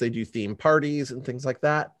activities. They do theme parties and things like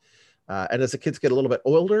that. And as the kids get a little bit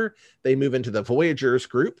older, they move into the Voyagers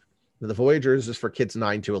group. The Voyagers is for kids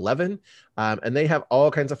 9 to 11. And they have all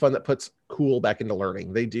kinds of fun that puts cool back into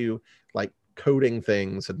learning. They do like coding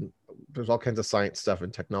things, and there's all kinds of science stuff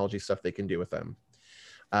and technology stuff they can do with them.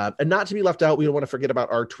 And not to be left out, we don't want to forget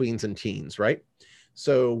about our tweens and teens, right?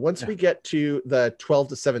 So once we get to the 12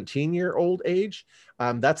 to 17-year-old age,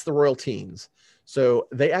 that's the Royal Teens. So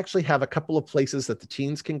they actually have a couple of places that the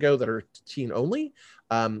teens can go that are teen only.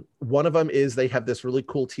 One of them is they have this really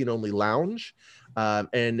cool teen only lounge.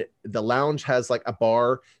 And the lounge has like a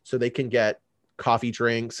bar so they can get coffee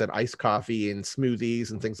drinks and iced coffee and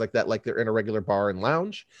smoothies and things like that, like they're in a regular bar and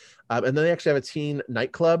lounge. And then they actually have a teen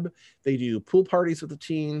nightclub. They do pool parties with the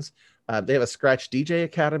teens. They have a scratch DJ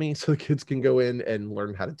academy so the kids can go in and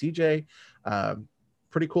learn how to DJ.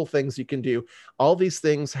 Pretty cool things you can do. All these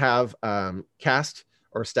things have cast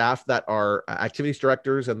or staff that are activities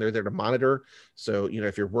directors, and they're there to monitor. So, you know,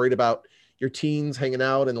 if you're worried about your teens hanging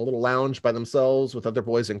out in a little lounge by themselves with other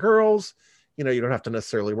boys and girls, you know, you don't have to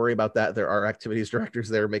necessarily worry about that. There are activities directors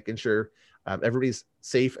there making sure everybody's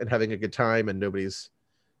safe and having a good time and nobody's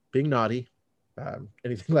being naughty,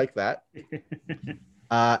 anything like that.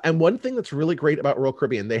 And one thing that's really great about Royal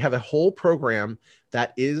Caribbean, they have a whole program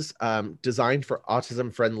that is designed for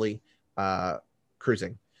autism-friendly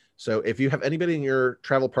cruising. So if you have anybody in your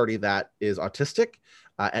travel party that is autistic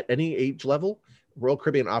at any age level, Royal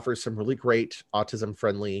Caribbean offers some really great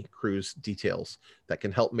autism-friendly cruise details that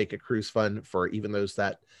can help make a cruise fun for even those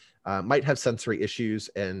that might have sensory issues.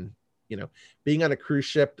 And, you know, being on a cruise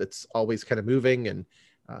ship that's always kind of moving and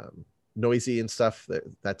noisy and stuff,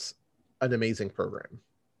 that's an amazing program.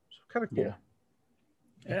 So kind of cool.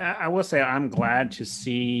 Yeah. I will say I'm glad to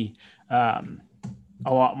see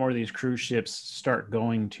a lot more of these cruise ships start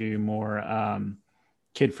going to more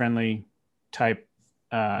kid-friendly type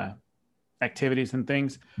activities and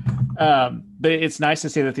things. But it's nice to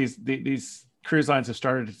see that these cruise lines have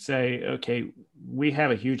started to say, okay, we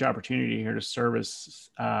have a huge opportunity here to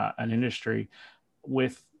service an industry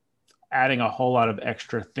with adding a whole lot of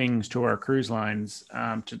extra things to our cruise lines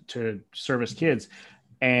to service kids.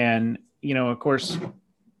 And, you know, of course,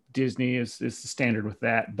 Disney is the standard with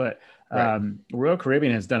that, but Royal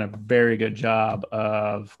Caribbean has done a very good job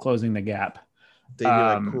of closing the gap. They do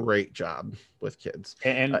a great job with kids.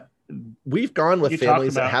 And we've gone with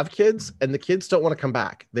families that have kids, and the kids don't want to come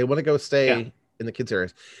back. They want to go stay in the kids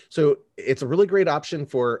areas. So it's a really great option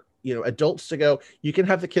for, you know, adults to go. You can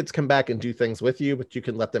have the kids come back and do things with you, but you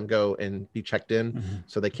can let them go and be checked in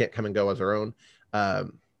so they can't come and go as their own,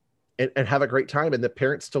 and have a great time. And the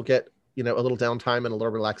parents still get, you know, a little downtime and a little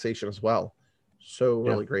relaxation as well. So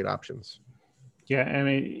really great options. Yeah. I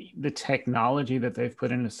mean, the technology that they've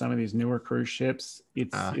put into some of these newer cruise ships,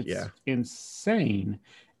 it's insane.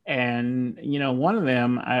 And, you know, one of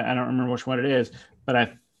them, I don't remember which one it is, but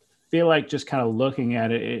I feel like just kind of looking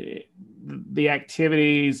at it, the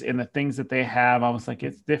activities and the things that they have, I was like,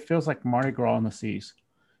 it feels like Mardi Gras on the seas.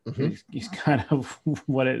 It's kind of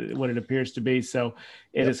what it appears to be. So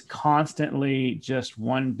it is constantly just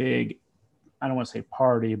one big, I don't want to say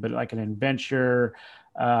party, but like an adventure.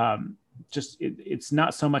 It's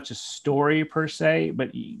not so much a story per se,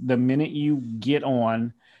 but the minute you get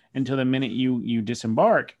on until the minute you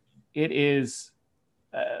disembark, it is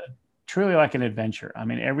truly like an adventure. I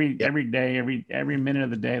mean, every day, every minute of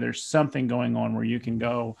the day, there's something going on where you can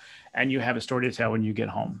go and you have a story to tell when you get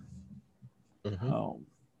home.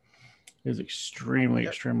 It is extremely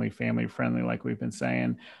family friendly, like we've been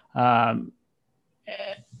saying.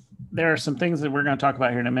 There are some things that we're going to talk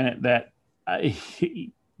about here in a minute that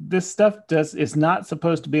this stuff is not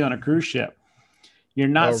supposed to be on a cruise ship. You're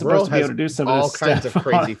not supposed to be able to do some of this stuff. All kinds of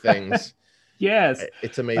crazy things. Yes.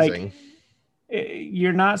 It's amazing. Like,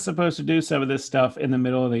 you're not supposed to do some of this stuff in the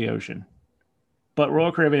middle of the ocean. But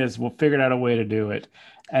Royal Caribbean has figured out a way to do it.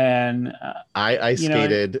 And I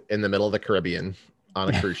skated in the middle of the Caribbean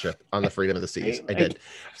on a cruise ship on the Freedom of the Seas. I did.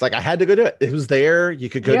 It's like I had to go do it. It was there. You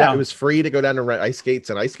could go down. It was free to go down to rent ice skates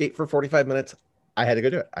and ice skate for 45 minutes. I had to go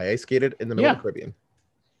do it. I ice skated in the middle of the Caribbean.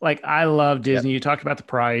 Like, I love Disney. You talked about the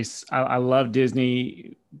price. I love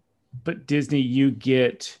Disney, but Disney, you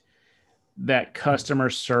get that customer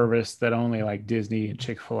service that only like Disney and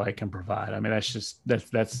Chick-fil-A can provide. I mean,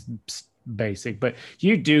 that's basic, but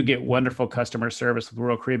you do get wonderful customer service with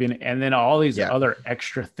Royal Caribbean, and then all these other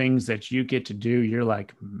extra things that you get to do. You're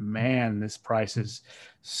like, man, this price is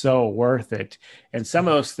so worth it. And some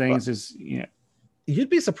of those things is, you know, you'd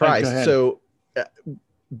be surprised. So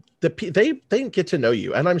they get to know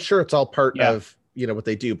you, and I'm sure it's all part of, you know, what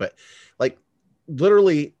they do, but like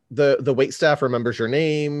literally the wait staff remembers your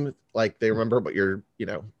name. Like, they remember what you're, you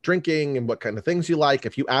know, drinking and what kind of things you like.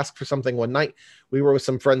 If you ask for something one night, we were with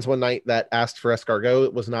some friends one night that asked for escargot.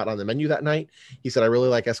 It was not on the menu that night. He said, I really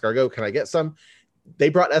like escargot. Can I get some? They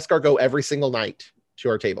brought escargot every single night to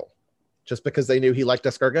our table just because they knew he liked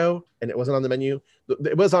escargot and it wasn't on the menu.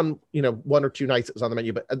 It was on, you know, 1 or 2 nights it was on the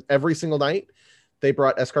menu, but every single night they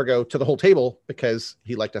brought escargot to the whole table because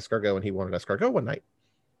he liked escargot and he wanted escargot one night.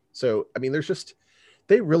 So, I mean,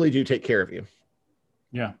 they really do take care of you.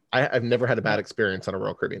 Yeah. I've never had a bad Yeah. experience on a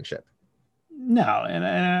Royal Caribbean ship. No, and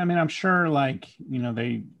I mean, I'm sure like,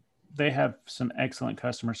 they have some excellent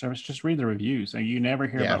customer service. Just read the reviews. You never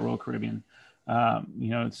hear Yeah. about Royal Caribbean.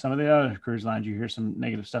 Some of the other cruise lines, you hear some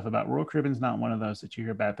negative stuff about. Royal Caribbean's not one of those that you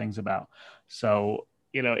hear bad things about. So,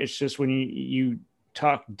 it's just when you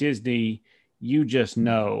talk Disney, you just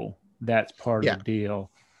know that's part of Yeah. the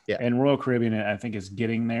deal. Yeah. And Royal Caribbean, I think, is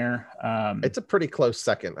getting there. It's a pretty close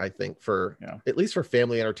second, I think, for at least for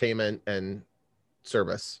family entertainment and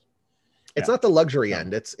service. It's not the luxury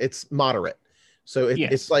end. It's moderate. So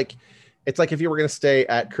it's like if you were going to stay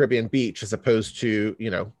at Caribbean Beach as opposed to,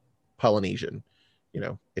 Polynesian.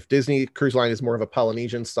 If Disney Cruise Line is more of a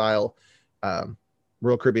Polynesian style,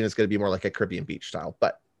 Royal Caribbean is going to be more like a Caribbean Beach style,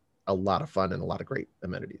 but a lot of fun and a lot of great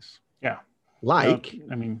amenities. Yeah. Like,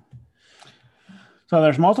 so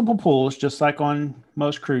there's multiple pools, just like on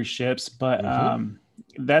most cruise ships, but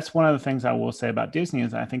that's one of the things I will say about Disney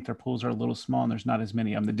is I think their pools are a little small and there's not as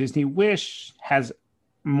many of them. The Disney Wish has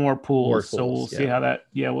more pools, so we'll see how that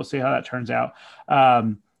turns out.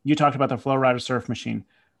 You talked about the Flow Rider surf machine.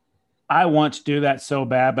 I want to do that so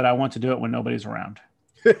bad, but I want to do it when nobody's around.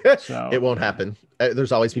 So it won't happen.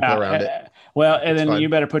 There's always people around it. Well, and then you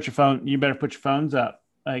better put your phones up,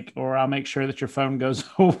 or I'll make sure that your phone goes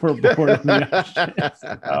overboard in the ocean.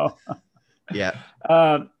 So, yeah.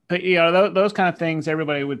 But those kind of things,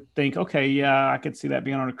 everybody would think, okay, yeah, I could see that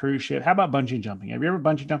being on a cruise ship. How about bungee jumping? Have you ever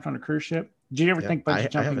bungee jumped on a cruise ship? Did you ever think bungee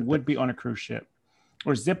jumping would be on a cruise ship,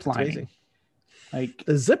 or zip lining? Like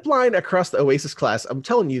the zip line across the Oasis class, I'm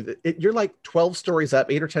telling you, you're like 12 stories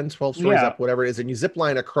up, 8 or 10, 12 stories up, whatever it is, and you zip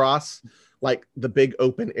line across like the big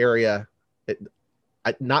open area.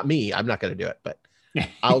 Not me, I'm not going to do it, but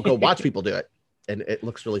I'll go watch people do it, and it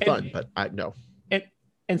looks really fun. But I know.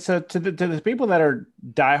 And so to the people that are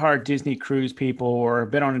diehard Disney cruise people or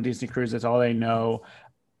have been on a Disney cruise, that's all they know.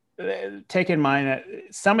 Take in mind that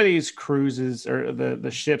some of these cruises or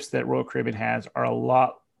the ships that Royal Caribbean has are a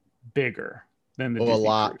lot bigger than the Disney a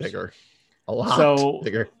lot cruise. Bigger. A lot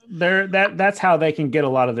bigger. That's how they can get a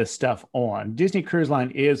lot of this stuff on. Disney Cruise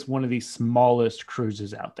Line is one of the smallest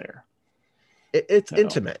cruises out there. It's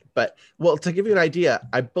intimate, but to give you an idea,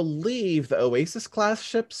 I believe the Oasis class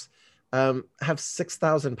ships have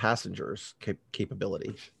 6,000 passengers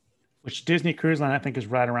capability, which Disney Cruise Line I think is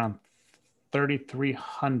right around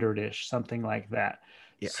 3,300-ish, something like that.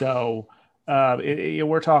 Yeah. So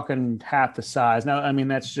we're talking half the size. Now, I mean,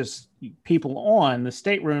 that's just people on. The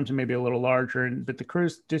staterooms may be a little larger, but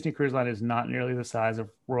the Disney Cruise Line is not nearly the size of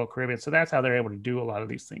Royal Caribbean. So that's how they're able to do a lot of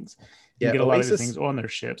these things. Get a lot of these things on their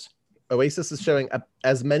ships. Oasis is showing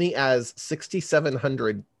as many as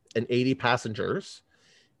 6,780 passengers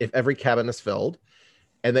if every cabin is filled,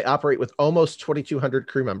 and they operate with almost 2,200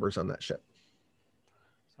 crew members on that ship.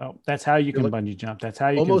 So that's how you can bungee jump. That's how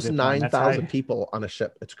you almost can 9,000 people on a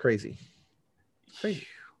ship. It's crazy.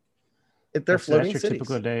 They're floating cities.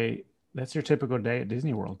 Typical day. That's your typical day at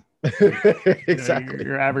Disney World. Exactly.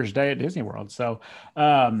 Your average day at Disney World. So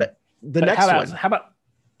how about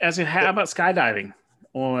skydiving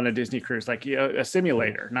on a Disney cruise, like a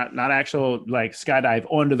simulator, not actual like skydive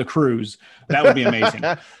onto the cruise? That would be amazing.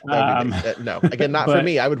 No, again, not for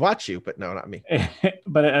me. I would watch you, but no, not me.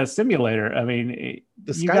 But a simulator, I mean,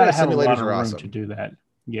 the skydive simulators are awesome to do that.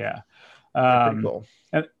 Yeah. Pretty cool.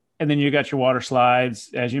 And then you got your water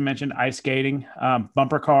slides, as you mentioned, ice skating,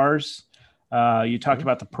 bumper cars. You talked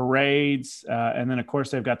about the parades, and then of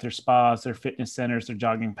course they've got their spas, their fitness centers, their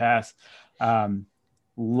jogging paths.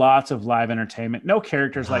 Lots of live entertainment. No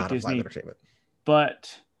characters like Disney,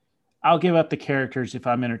 but I'll give up the characters if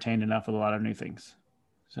I'm entertained enough with a lot of new things.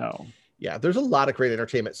 So yeah, there's a lot of great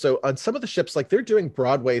entertainment. So on some of the ships, like they're doing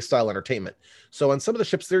Broadway style entertainment. So on some of the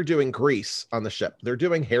ships, they're doing Grease on the ship. They're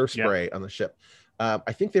doing Hairspray on the ship.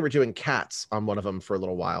 I think they were doing Cats on one of them for a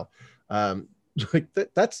little while. Like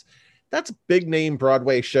that's big name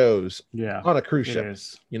Broadway shows on a cruise ship.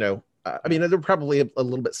 I mean, they're probably a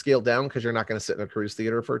little bit scaled down because you're not going to sit in a cruise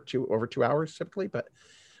theater for over 2 hours typically, but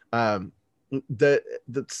the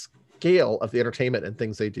scale of the entertainment and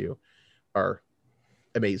things they do are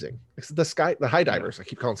amazing. The high divers, I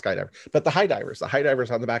keep calling skydivers, but the high divers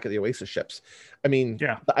on the back of the Oasis ships. I mean,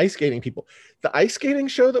 the ice skating people. The ice skating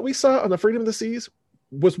show that we saw on the Freedom of the Seas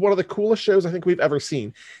was one of the coolest shows I think we've ever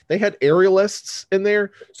seen. They had aerialists in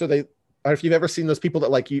there, so they. If you've ever seen those people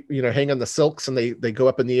that like you hang on the silks and they go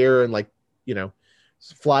up in the air and like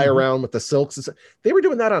fly around with the silks, they were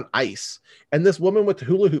doing that on ice. And this woman with the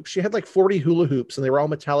hula hoops, she had like 40 hula hoops, and they were all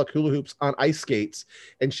metallic hula hoops on ice skates,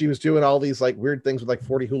 and she was doing all these like weird things with like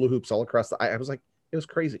 40 hula hoops all across the ice. I was like, it was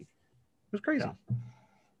crazy. It was crazy.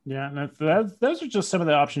 Yeah, and those are just some of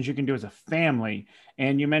the options you can do as a family.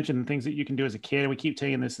 And you mentioned things that you can do as a kid. We keep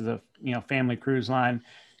taking this as a family cruise line.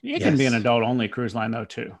 It can be an Yes, adult only cruise line though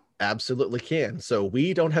too. absolutely can. So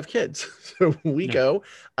we don't have kids. So when we Yeah, go,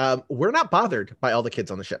 we're not bothered by all the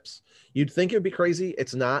kids on the ships. You'd think it would be crazy.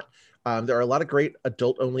 It's not. There are a lot of great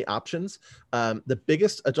adult only options. The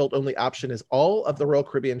biggest adult only option is all of the Royal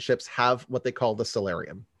Caribbean ships have what they call the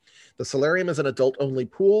solarium. The solarium is an adult only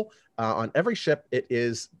pool. On every ship, it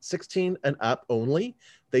is 16 and up only.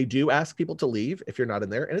 They do ask people to leave if you're not in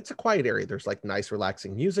there, and it's a quiet area. There's like nice,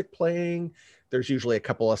 relaxing music playing. There's usually a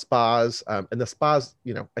couple of spas, and the spas,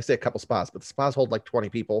 I say a couple spas, but the spas hold like 20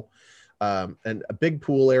 people, and a big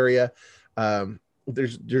pool area.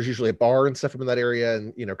 There's usually a bar and stuff in that area,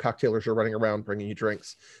 and cocktailers are running around bringing you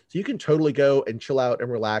drinks, so you can totally go and chill out and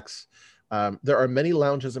relax. There are many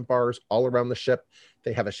lounges and bars all around the ship.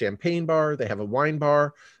 They have a champagne bar, they have a wine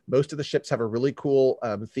bar. Most of the ships have a really cool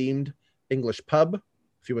themed English pub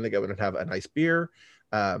if you want to go in and have a nice beer.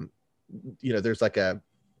 um, there's like a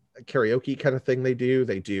karaoke kind of thing they do.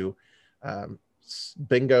 They do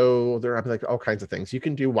bingo. They're having like all kinds of things. You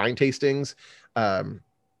can do wine tastings. um,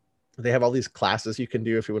 they have all these classes you can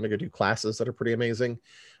do if you want to go do classes that are pretty amazing.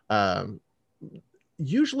 um,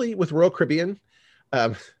 Usually with Royal Caribbean,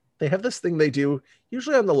 um, they have this thing they do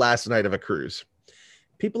usually on the last night of a cruise.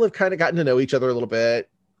 People have kind of gotten to know each other a little bit.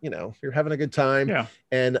 You're having a good time. yeah.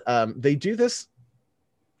 And they do this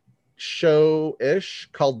show-ish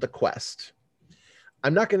called The Quest.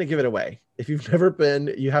 I'm not going to give it away. If you've never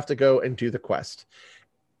been, you have to go and do The Quest.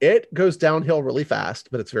 It goes downhill really fast,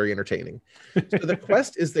 but it's very entertaining. So The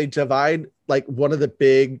Quest is they divide like one of the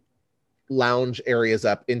big lounge areas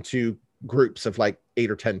up into groups of like 8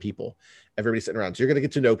 or 10 people. Everybody's sitting around. So you're going to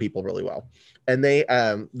get to know people really well. And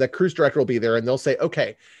the cruise director will be there and they'll say,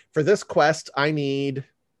 okay, for this quest, I need,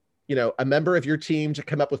 a member of your team to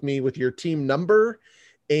come up with me with your team number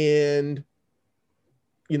and,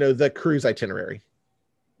 the cruise itinerary,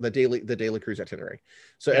 the daily cruise itinerary.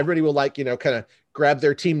 So everybody will kind of grab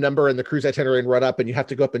their team number and the cruise itinerary and run up, and you have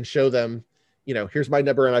to go up and show them, here's my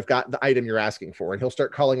number and I've got the item you're asking for. And he'll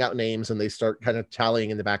start calling out names and they start kind of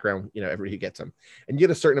tallying in the background, everybody who gets them, and you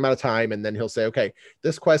get a certain amount of time. And then he'll say, okay,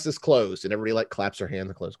 this quest is closed. And everybody like claps their hand,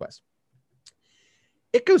 the closed quest.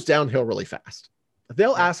 It goes downhill really fast.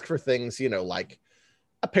 They'll ask for things, like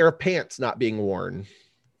a pair of pants not being worn,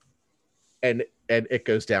 and it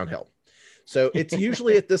goes downhill. So it's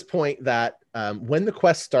usually at this point that when the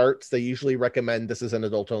quest starts, they usually recommend this is an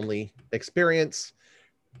adult only experience.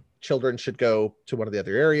 Children should go to one of the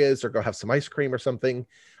other areas or go have some ice cream or something.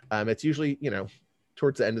 It's usually,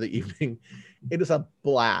 towards the end of the evening. It is a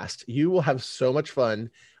blast. You will have so much fun.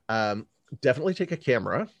 Definitely take a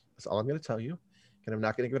camera. That's all I'm going to tell you. And I'm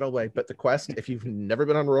not going to give it all away. But the quest, if you've never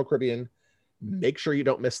been on Royal Caribbean, make sure you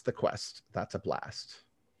don't miss the quest. That's a blast.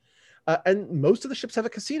 And most of the ships have a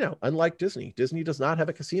casino, unlike Disney. Disney does not have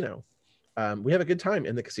a casino. We have a good time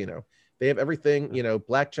in the casino. They have everything,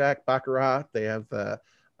 blackjack, baccarat. They have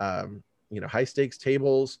high stakes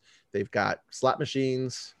tables. They've got slot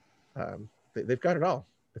machines. They've got it all.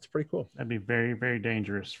 It's pretty cool. That'd be very, very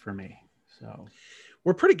dangerous for me. So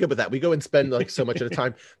we're pretty good with that. We go and spend like so much at a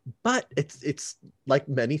time, but it's like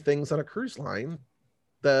many things on a cruise line.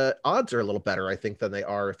 The odds are a little better, I think, than they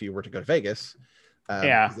are if you were to go to Vegas.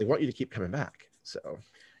 They want you to keep coming back. So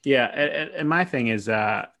yeah, and my thing is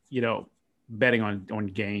betting on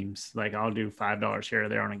games. Like I'll do $5 here or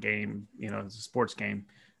there on a game, it's a sports game,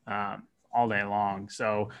 all day long.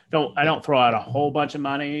 So I don't throw out a whole bunch of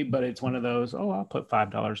money, but it's one of those, I'll put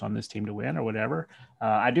 $5 on this team to win or whatever.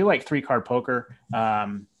 I do like 3-card poker.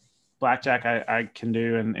 Blackjack I can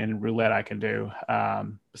do, and roulette I can do.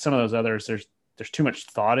 Some of those others, there's too much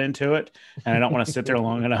thought into it, and I don't want to sit there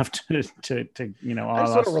long enough to I just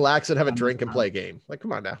want to relax and have a drink and play a game. Like,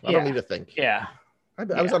 come on now. I don't need to think. Yeah.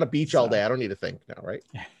 I was on a beach all day. I don't need to think now, right?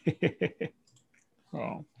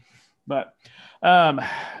 But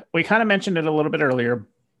we kind of mentioned it a little bit earlier,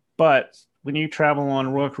 but when you travel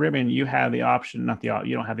on Royal Caribbean, you have the option,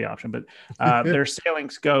 you don't have the option, but their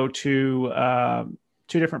sailings go to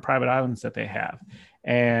 2 different private islands that they have.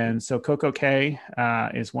 And so Coco Cay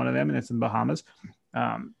is one of them, and it's in the Bahamas.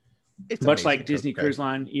 It's much like Disney Cruise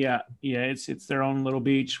Line. Yeah. It's their own little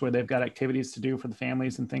beach where they've got activities to do for the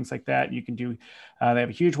families and things like that. You can do, they have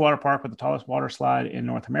a huge water park with the tallest water slide in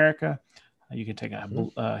North America. You can take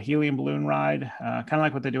a helium balloon ride, kind of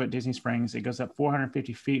like what they do at Disney Springs. It goes up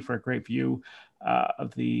 450 feet for a great view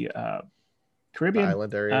of the Caribbean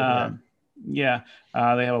island area. Yeah,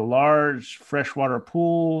 they have a large freshwater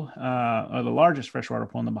pool, or the largest freshwater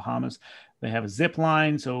pool in the Bahamas. They have a zip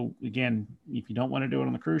line. So again, if you don't want to do it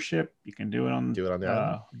on the cruise ship, you can do it on Do it on the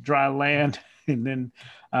island. dry land. And then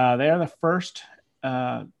they are the first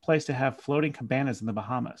place to have floating cabanas in the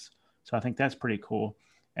Bahamas. So I think that's pretty cool.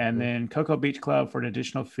 And Mhm. then Cocoa Beach Club for an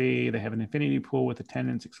additional fee. They have an infinity pool with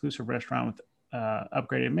attendance, exclusive restaurant with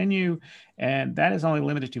upgraded menu, and that is only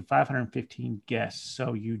limited to 515 guests.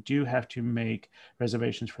 So you do have to make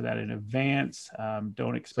reservations for that in advance. Don't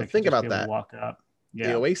So expect to think just be about able to that. walk up. The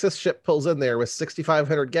Yeah, Oasis ship pulls in there with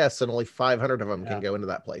 6,500 guests, and only 500 of them can yeah, go into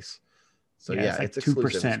that place. So yeah. yeah, It's it's like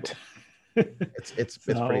exclusive. It's 2%. cool. It's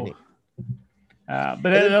pretty So, neat. but And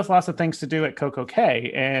then there's lots of things to do at Coco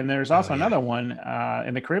Cay, and there's oh also yeah, another one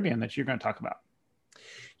in the Caribbean that you're going to talk about.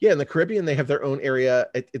 yeah. In the Caribbean, they have their own area.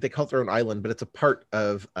 They call it their own island, but it's a part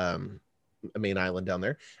of a main island down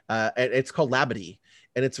there, and it's called Labadee,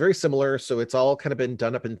 and it's very similar. So it's all kind of been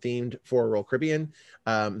done up and themed for Royal Caribbean.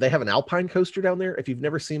 They have an alpine coaster down there. If you've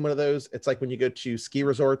never seen one of those, it's like when you go to ski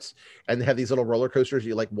resorts and they have these little roller coasters.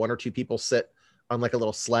 You like one or two people sit on like a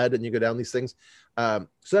little sled and you go down these things. So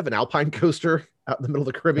they have an alpine coaster out in the middle of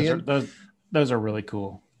the Those are Caribbean. those are really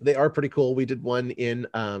cool. They are pretty cool. We did one in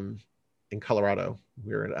Colorado.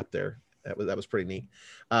 We were up there. That was pretty neat.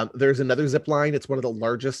 There's another zip line. It's one of the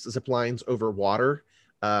largest zip lines over water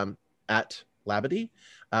at Labadee.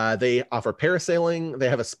 They offer parasailing. They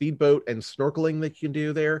have a speedboat and snorkeling that you can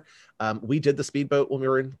do there. We did the speedboat when we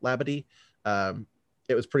were in Labadee.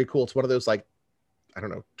 It was pretty cool. It's one of those like, I don't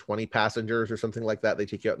know, 20 passengers or something like that. They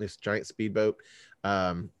take you out in this giant speedboat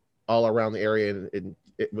all around the area, and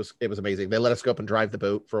it was amazing. They let us go up and drive the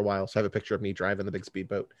boat for a while. So I have a picture of me driving the big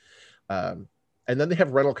speedboat. And then they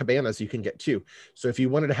have rental cabanas you can get too. So if you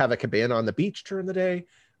wanted to have a cabana on the beach during the day,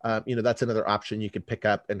 that's another option you could pick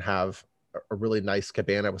up and have a really nice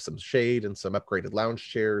cabana with some shade and some upgraded lounge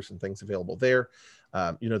chairs and things available there.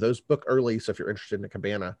 Those book early. So if you're interested in a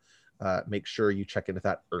cabana, make sure you check into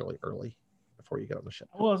that early before you get on the ship.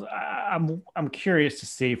 Well, I'm curious to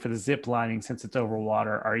see for the zip lining, since it's over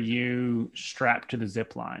water, are you strapped to the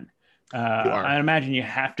zip line? You I are. imagine you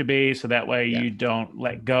have to be, so that way Yeah. you don't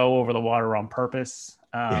let go over the water on purpose.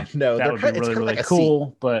 No, That would be it's really, kind of really like a seat.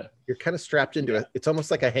 cool. But You're kind of strapped into yeah, it. It's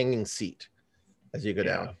almost like a hanging seat as you go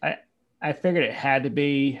yeah, down. I figured it had to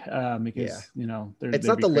be Yeah. because It's there'd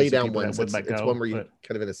not be the lay crazy down people that ones. would It's let it's one go. where you But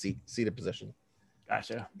kind of in a seated position.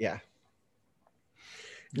 gotcha. Yeah.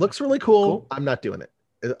 Yeah, Looks really cool. cool. I'm not doing it.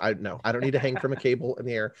 I no, I don't need to hang from a cable in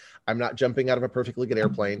the air. I'm not jumping out of a perfectly good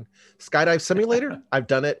airplane. Skydive simulator, I've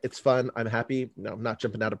done it. It's fun. I'm happy. No, I'm not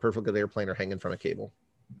jumping out of a perfectly good airplane or hanging from a cable.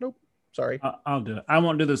 Nope. Sorry. I'll do it. I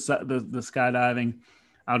won't do the skydiving.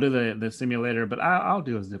 I'll do the simulator, but I'll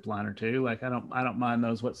do a zip line or two. Like I don't mind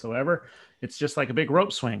those whatsoever. It's just like a big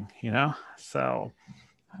rope swing, you know. So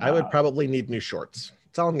I would uh, probably need new shorts.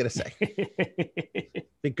 That's all I'm gonna say.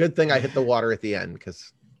 The good thing I hit the water at the end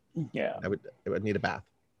because yeah. it would need a bath.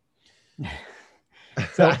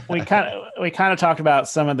 So we kind of talked about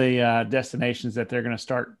some of the destinations that they're going to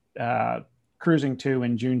start cruising to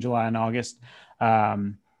in June, July, and August.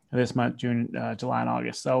 This month, June, July, and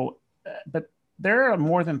August. So, but there are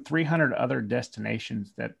more than 300 other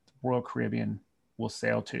destinations that Royal Caribbean will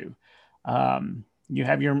sail to. You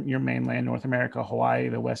have your mainland, North America, Hawaii,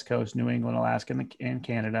 the West Coast, New England, Alaska, and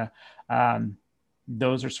Canada.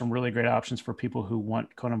 Those are some really great options for people who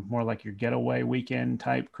want kind of more like your getaway weekend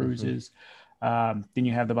type Mhm. cruises. Then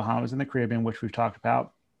you have the Bahamas and the Caribbean, which we've talked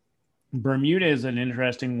about. Bermuda is an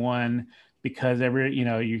interesting one because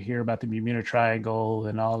you hear about the Bermuda Triangle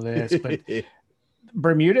and all this, but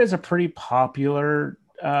Bermuda is a pretty popular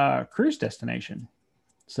cruise destination.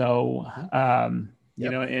 So, Mhm.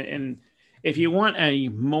 Yep. and if you want a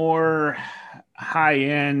more high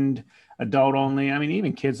end adult only, I mean,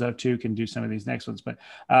 even kids though too can do some of these next ones, but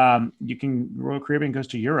Royal Caribbean goes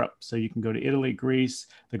to Europe. So you can go to Italy, Greece,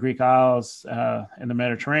 the Greek Isles, and the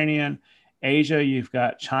Mediterranean. Asia, you've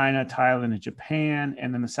got China, Thailand, and Japan.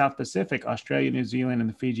 And then the South Pacific, Australia, New Zealand, and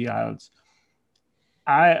the Fiji Islands.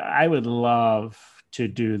 I would love to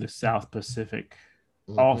do the South Pacific,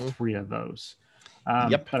 all Mhm. three of those.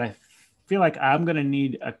 Yep. But I feel like I'm going to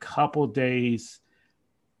need a couple days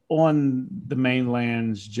on the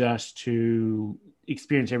mainlands just to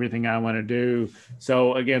experience everything I want to do.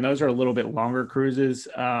 So again, those are a little bit longer cruises.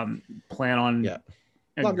 Plan on Yeah.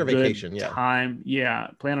 a Longer good vacation. Yeah. time. Yeah,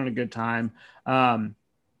 plan on a good time.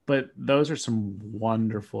 But those are some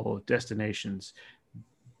wonderful destinations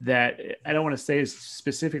that I don't want to say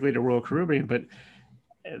specifically to Royal Caribbean, but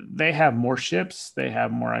they have more ships, they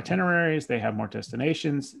have more itineraries, they have more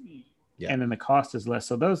destinations. Yeah. and then the cost is less.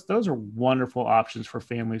 So those are wonderful options for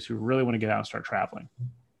families who really want to get out and start traveling.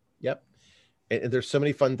 Yep. And there's so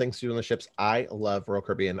many fun things to do on the ships. I love Royal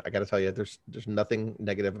Caribbean. I got to tell you, there's nothing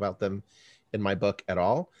negative about them in my book at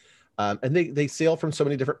all. And they sail from so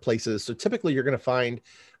many different places. So typically you're going to find,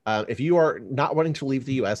 if you are not wanting to leave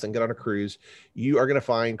the US and get on a cruise, you are going to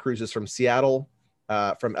find cruises from Seattle,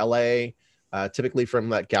 from LA, typically from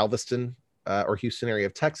that Galveston or Houston area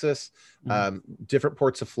of Texas, different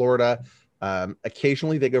ports of Florida.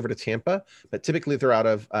 Occasionally they go over to Tampa, but typically they're out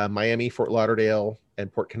of Miami, Fort Lauderdale,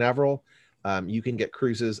 and Port Canaveral. You can get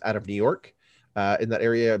cruises out of New York, in that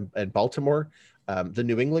area, and Baltimore. The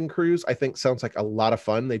New England cruise, I think, sounds like a lot of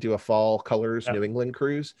fun. They do a fall colors New England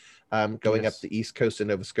cruise, going up the East Coast of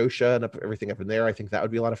Nova Scotia and everything up in there. I think that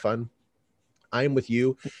would be a lot of fun. I am with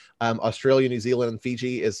you. Australia, New Zealand, and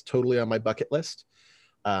Fiji is totally on my bucket list.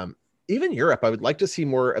 Even Europe, I would like to see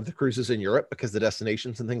more of the cruises in Europe because the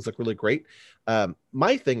destinations and things look really great.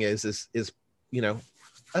 My thing is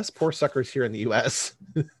us poor suckers here in the US,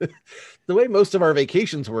 the way most of our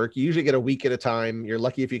vacations work, you usually get a week at a time. You're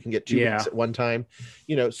lucky if you can get 2 weeks at one time,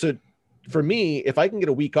 so for me, if I can get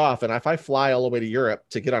a week off and if I fly all the way to Europe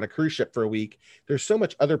to get on a cruise ship for a week, there's so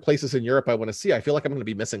much other places in Europe I want to see. I feel like I'm going to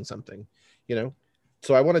be missing something,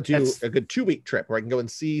 so I want to do a good 2-week trip where I can go and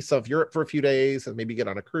see some of Europe for a few days and maybe get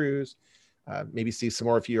on a cruise, maybe see some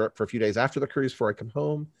more of Europe for a few days after the cruise before I come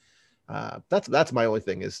home. That's my only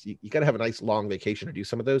thing is you got to have a nice long vacation to do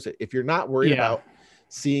some of those. If you're not worried about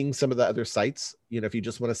seeing some of the other sites, if you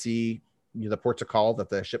just want to see the ports of call that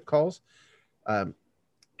the ship calls,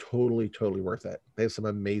 totally worth it. They have some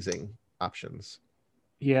amazing options.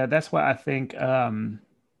 Yeah, that's why I think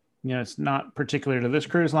it's not particular to this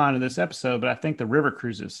cruise line or this episode, but I think the river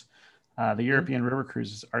cruises, the European river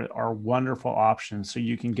cruises are wonderful options. So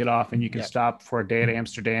you can get off and you can stop for a day at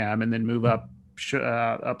Amsterdam and then move up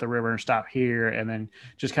the river and stop here, and then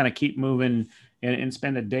just kind of keep moving and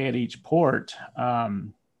spend a day at each port.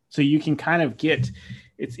 So you can kind of get,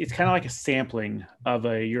 it's kind of like a sampling of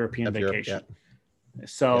a European vacation. Europe,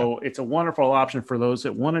 So it's a wonderful option for those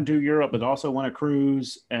that want to do Europe, but also want to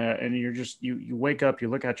cruise. And you're just, you wake up, you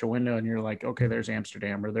look out your window and you're like, okay, there's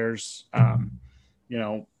Amsterdam, or there's,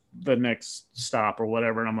 the next stop or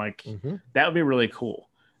whatever. And I'm like, that would be really cool.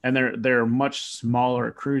 And they're much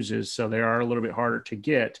smaller cruises, so they are a little bit harder to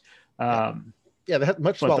get. They have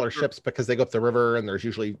much smaller ships because they go up the river and there's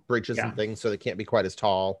usually bridges and things, so they can't be quite as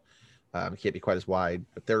tall. Can't be quite as wide,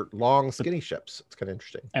 but they're long, skinny ships. It's kind of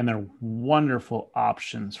interesting. And they're wonderful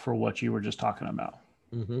options for what you were just talking about.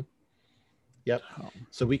 Yep.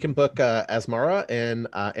 So we can book Asmara and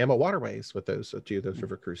Amma Waterways with those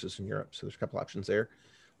river cruises in Europe. So there's a couple options there.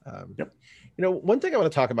 One thing I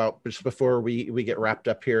want to talk about just before we get wrapped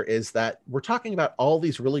up here is that we're talking about all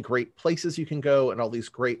these really great places you can go and all these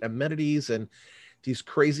great amenities and these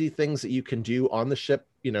crazy things that you can do on the ship,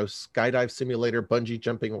 skydive simulator, bungee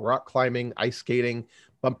jumping, rock climbing, ice skating,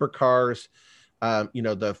 bumper cars,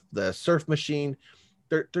 the surf machine.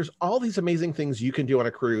 There's all these amazing things you can do on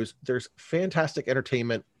a cruise. There's fantastic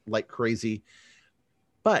entertainment like crazy,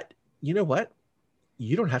 but you know what?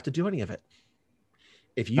 You don't have to do any of it.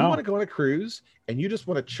 If you want to go on a cruise and you just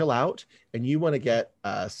want to chill out and you want to get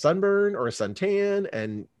a sunburn or a suntan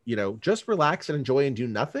and, just relax and enjoy and do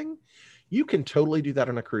nothing, you can totally do that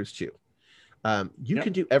on a cruise too. You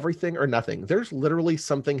can do everything or nothing. There's literally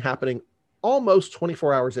something happening almost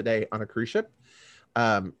 24 hours a day on a cruise ship,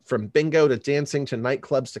 from bingo to dancing to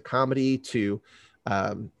nightclubs to comedy to,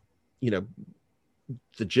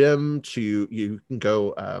 the gym to you can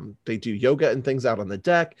go, they do yoga and things out on the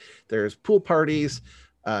deck. There's pool parties.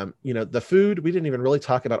 The food, we didn't even really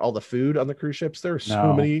talk about all the food on the cruise ships. There are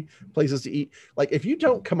so many places to eat. Like if you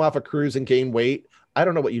don't come off a cruise and gain weight, I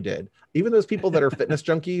don't know what you did. Even those people that are fitness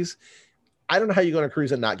junkies, I don't know how you go on a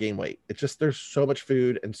cruise and not gain weight. It's just, there's so much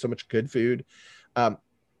food and so much good food.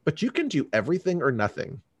 But you can do everything or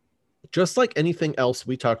nothing. Just like anything else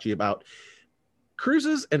we talked to you about,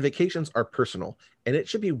 cruises and vacations are personal, and it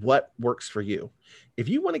should be what works for you. If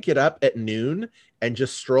you want to get up at noon and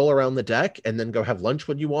just stroll around the deck and then go have lunch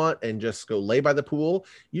when you want and just go lay by the pool,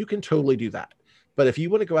 you can totally do that. But if you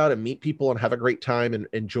want to go out and meet people and have a great time and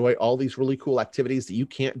enjoy all these really cool activities that you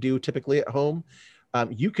can't do typically at home,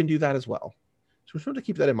 you can do that as well. So just want to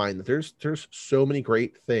keep that in mind, that there's so many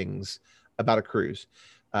great things about a cruise.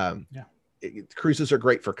 Cruises are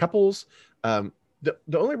great for couples.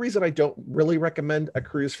 The only reason I don't really recommend a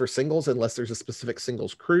cruise for singles, unless there's a specific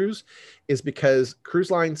singles cruise, is because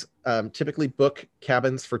cruise lines typically book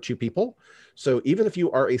cabins for 2 people. So even if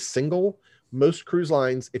you are a single Most cruise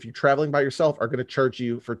lines, if you're traveling by yourself, are going to charge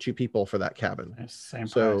you for 2 people for that cabin. Same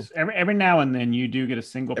So price. Every now and then you do get a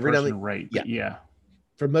single every now and person then, rate, yeah, but yeah.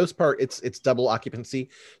 for the most part, it's double occupancy.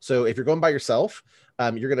 So if you're going by yourself,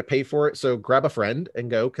 you're going to pay for it. So grab a friend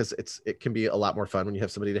and go, because it can be a lot more fun when you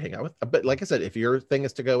have somebody to hang out with. But like I said, if your thing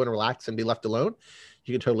is to go and relax and be left alone,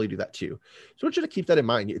 you can totally do that too. So I want you to keep that in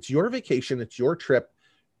mind. It's your vacation. It's your trip.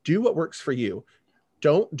 Do what works for you.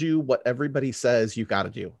 Don't do what everybody says you got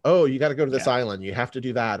to do. Oh, you got to go to this island. You have to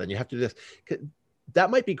do that. And you have to do this.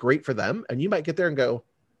 That might be great for them. And you might get there and go,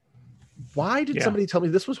 why did somebody tell me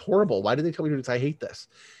this was horrible? Why did they tell me to do this? I hate this.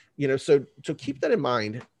 So keep that in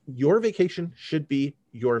mind. Your vacation should be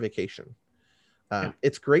your vacation.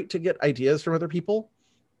 It's great to get ideas from other people,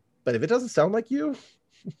 but if it doesn't sound like you,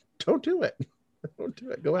 don't do it. Don't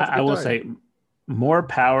do it. Go have a good I will time. say more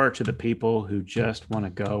power to the people who just want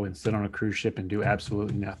to go and sit on a cruise ship and do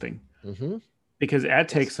absolutely nothing. Mm-hmm. Because that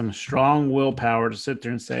takes some strong willpower to sit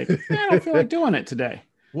there and say, I don't feel like doing it today.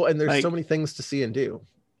 Well, and there's so many things to see and do.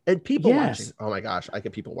 And people watching. Oh my gosh, I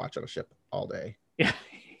could people watch on a ship all day. Yeah.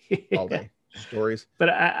 All day. Stories. But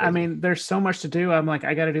I mean, there's so much to do. I'm like,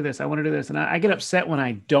 I got to do this. I want to do this. And I get upset when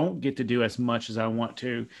I don't get to do as much as I want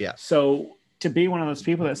to. Yeah. So to be one of those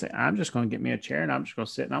people that say, I'm just going to get me a chair and I'm just going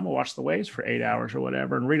to sit and I'm going to watch the waves for 8 hours or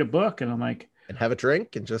whatever and read a book. And I'm like, and have a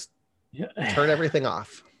drink and just turn everything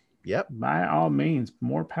off. Yep. By all means,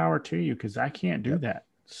 more power to you, because I can't do that.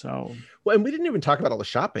 So, well, and we didn't even talk about all the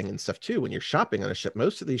shopping and stuff too. When you're shopping on a ship,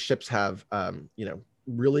 most of these ships have,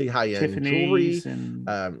 really high-end Tiffany's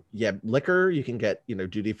jewelry, and liquor. You can get,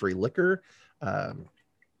 duty-free liquor,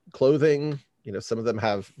 clothing. Some of them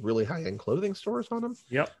have really high-end clothing stores on them.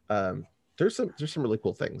 Yep. There's some really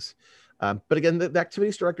cool things. But again, the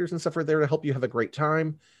activities directors and stuff are there to help you have a great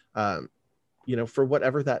time. For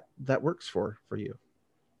whatever that works for you.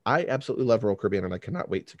 I absolutely love Royal Caribbean, and I cannot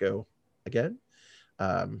wait to go again.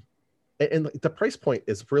 And the price point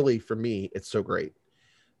is really, for me, it's so great.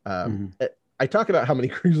 I talk about how many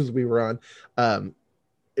cruises we were on.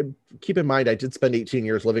 Keep in mind, I did spend 18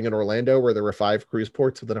 years living in Orlando, where there were 5 cruise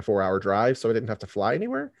ports within a 4-hour drive, so I didn't have to fly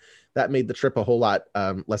anywhere. That made the trip a whole lot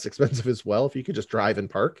less expensive as well, if you could just drive and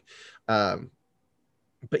park.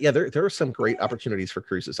 But yeah, there are some great opportunities for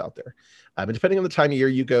cruises out there. And depending on the time of year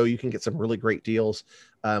you go, you can get some really great deals.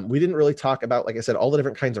 We didn't really talk about, like I said, all the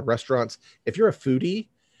different kinds of restaurants. If you're a foodie,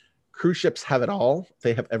 cruise ships have it all.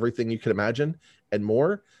 They have everything you could imagine and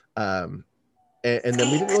more. And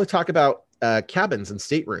then we didn't really talk about cabins and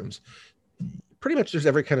staterooms. Pretty much there's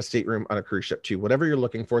every kind of stateroom on a cruise ship too. Whatever you're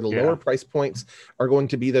looking for, the lower price points are going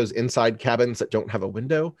to be those inside cabins that don't have a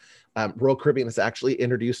window. Royal Caribbean has actually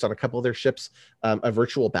introduced on a couple of their ships a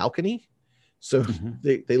virtual balcony. So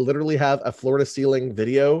they literally have a floor to ceiling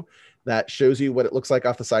video that shows you what it looks like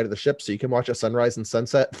off the side of the ship, so you can watch a sunrise and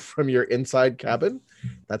sunset from your inside cabin.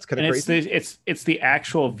 That's kind of crazy. It's the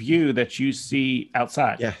actual view that you see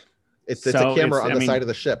outside. Yeah. It's a camera on the side of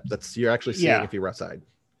the ship that's you're actually seeing if you're outside.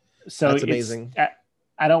 So that's amazing.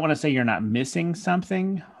 I don't want to say you're not missing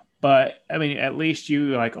something, but I mean, at least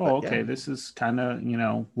you like, okay, this is kind of,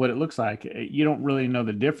 what it looks like. You don't really know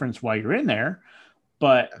the difference while you're in there,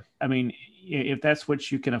 but I mean, if that's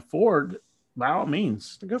what you can afford, by all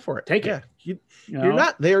means, go for it. Take it. You're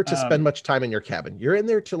not there to spend much time in your cabin. You're in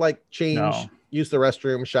there to like change, use the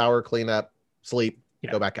restroom, shower, clean up, sleep,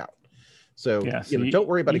 go back out. So, don't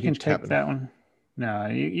worry about a huge cabin. That one. No,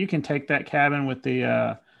 you can take that cabin with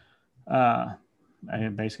the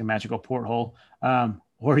basically magical porthole,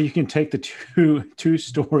 or you can take the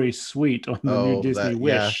two-story suite on the new Disney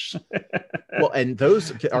Wish. Well, and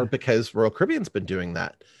those are because Royal Caribbean's been doing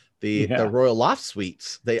that. The Royal Loft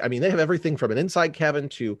Suites, they have everything from an inside cabin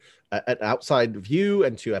to an outside view,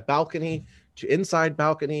 and to a balcony, to inside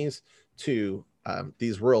balconies, to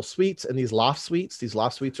these Royal Suites and these loft suites. These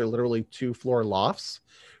loft suites are literally 2-floor lofts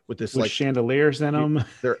with like chandeliers in them.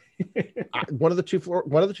 They're one of the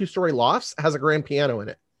 2-story lofts has a grand piano in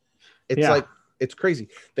it. It's like, it's crazy.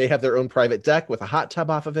 They have their own private deck with a hot tub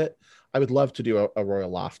off of it. I would love to do a Royal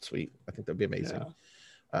Loft Suite. I think that'd be amazing.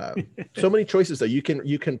 So many choices though. You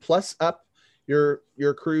can plus up your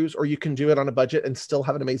cruise, or you can do it on a budget and still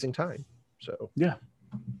have an amazing time. So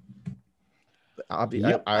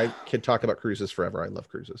I could talk about cruises forever. I love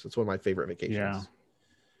cruises. It's one of my favorite vacations.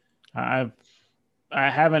 I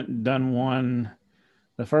haven't done one.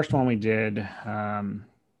 The first one we did, Manny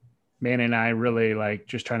and I really like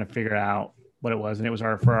just trying to figure out what it was. And it was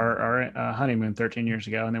for our honeymoon 13 years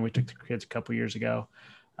ago. And then we took the kids a couple years ago.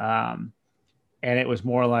 And it was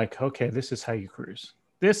more like, okay, this is how you cruise.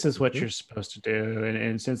 This is what you're supposed to do.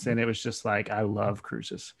 And since then it was just like, I love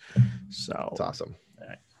cruises. So it's awesome.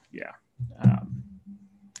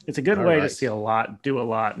 it's a good All way to right. see a lot, do a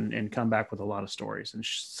lot, and come back with a lot of stories in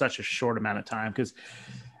such a short amount of time. Because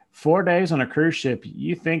 4 days on a cruise ship,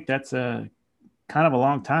 you think that's a kind of a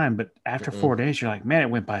long time, but after 4 days, you're like, man, it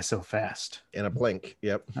went by so fast. In a blink.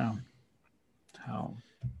 Yep. Oh, oh.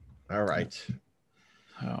 All right.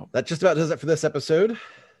 Oh. That just about does it for this episode.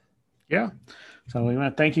 Yeah. So we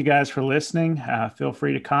want to thank you guys for listening. Feel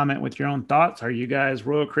free to comment with your own thoughts. Are you guys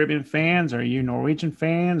Royal Caribbean fans? Are you Norwegian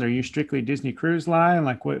fans? Are you strictly Disney Cruise Line?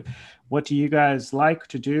 Like what do you guys like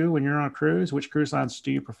to do when you're on a cruise? Which cruise lines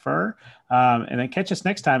do you prefer? And then catch us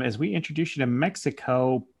next time as we introduce you to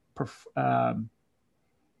Mexico. They're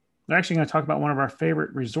actually going to talk about one of our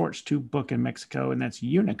favorite resorts to book in Mexico, and that's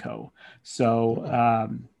Unico. So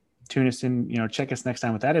tune us in, check us next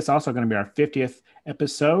time with that. It's also going to be our 50th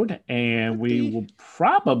episode, and we will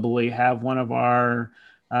probably have one of our,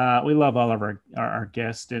 we love all of our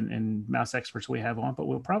guests and mouse experts we have on, but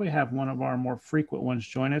we'll probably have one of our more frequent ones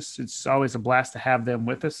join us. It's always a blast to have them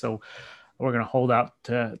with us. So we're going to hold out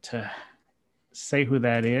to say who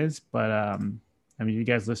that is, but, I mean, you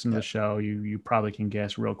guys listen to the show, you probably can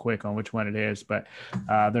guess real quick on which one it is, but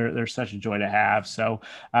they're such a joy to have. So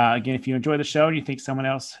again, if you enjoy the show and you think someone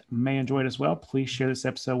else may enjoy it as well, please share this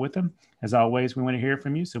episode with them. As always, we want to hear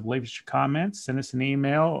from you. So leave us your comments, send us an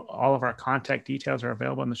email. All of our contact details are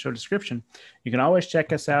available in the show description. You can always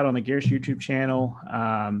check us out on the Gears YouTube channel,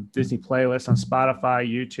 Disney playlist on Spotify,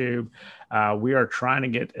 YouTube. We are trying to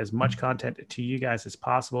get as much content to you guys as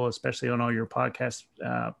possible, especially on all your podcast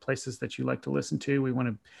places that you like to listen to. We want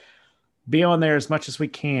to be on there as much as we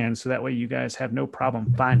can, so that way you guys have no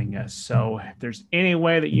problem finding us. So if there's any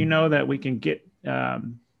way that that we can get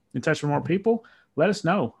in touch with more people, let us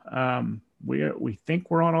know. We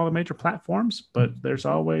think we're on all the major platforms, but there's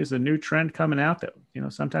always a new trend coming out that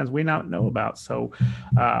sometimes we not know about. So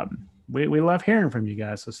we love hearing from you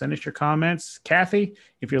guys. So send us your comments. Kathy,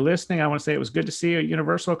 if you're listening, I want to say it was good to see you at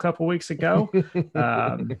Universal a couple weeks ago.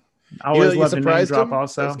 I always love to name drop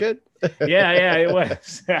also. That's good. yeah, it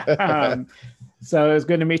was. So it was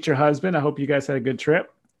good to meet your husband. I hope you guys had a good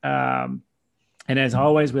trip. And as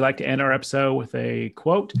always, we like to end our episode with a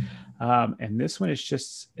quote. And this one is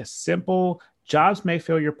just a simple: jobs may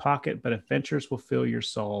fill your pocket, but adventures will fill your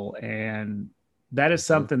soul. And that is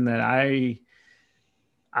something that I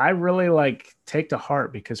really take to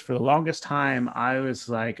heart, because for the longest time I was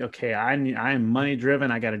like, okay, I'm money driven.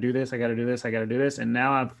 I got to do this. I got to do this. I got to do this. And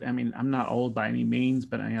now I'm not old by any means,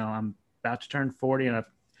 but I'm about to turn 40, and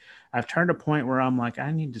I've turned a point where I'm like,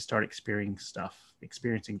 I need to start experiencing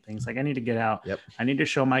things. Like I need to get out. Yep. I need to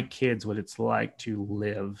show my kids what it's like to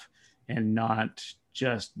live and not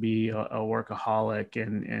just be a workaholic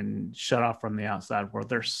and shut off from the outside world.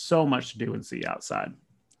 There's so much to do and see outside.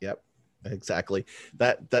 Yep. Exactly.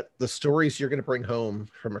 That the stories you're going to bring home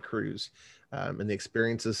from a cruise, and the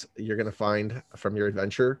experiences you're going to find from your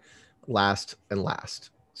adventure last and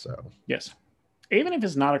last. So yes, even if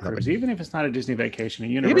it's not a cruise, even if it's not a Disney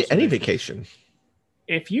vacation, maybe any vacation.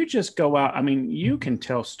 If you just go out, you can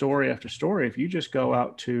tell story after story. If you just go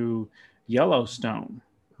out to Yellowstone,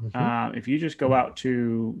 if you just go out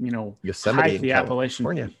to Yosemite, hike the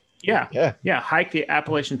Appalachian. Hike the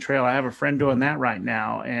Appalachian Trail. I have a friend doing that right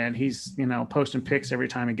now, and he's posting pics every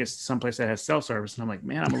time he gets to someplace that has cell service, and I'm like,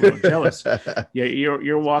 man, I'm a little jealous. Yeah,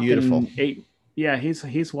 you're walking beautiful.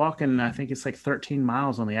 He's walking, I think it's like 13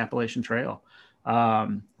 miles on the Appalachian Trail,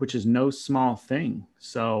 which is no small thing.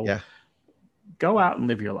 So go out and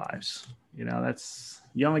live your lives. You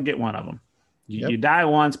only get one of them. You die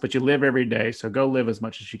once, but you live every day. So go live as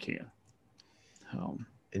much as you can.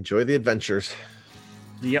 Enjoy the adventures.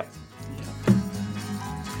 Yep. All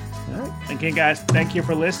right. Again, guys, thank you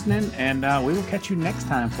for listening, and we will catch you next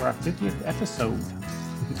time for our 50th episode.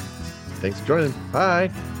 Thanks for joining. Bye.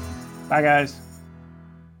 Bye, guys.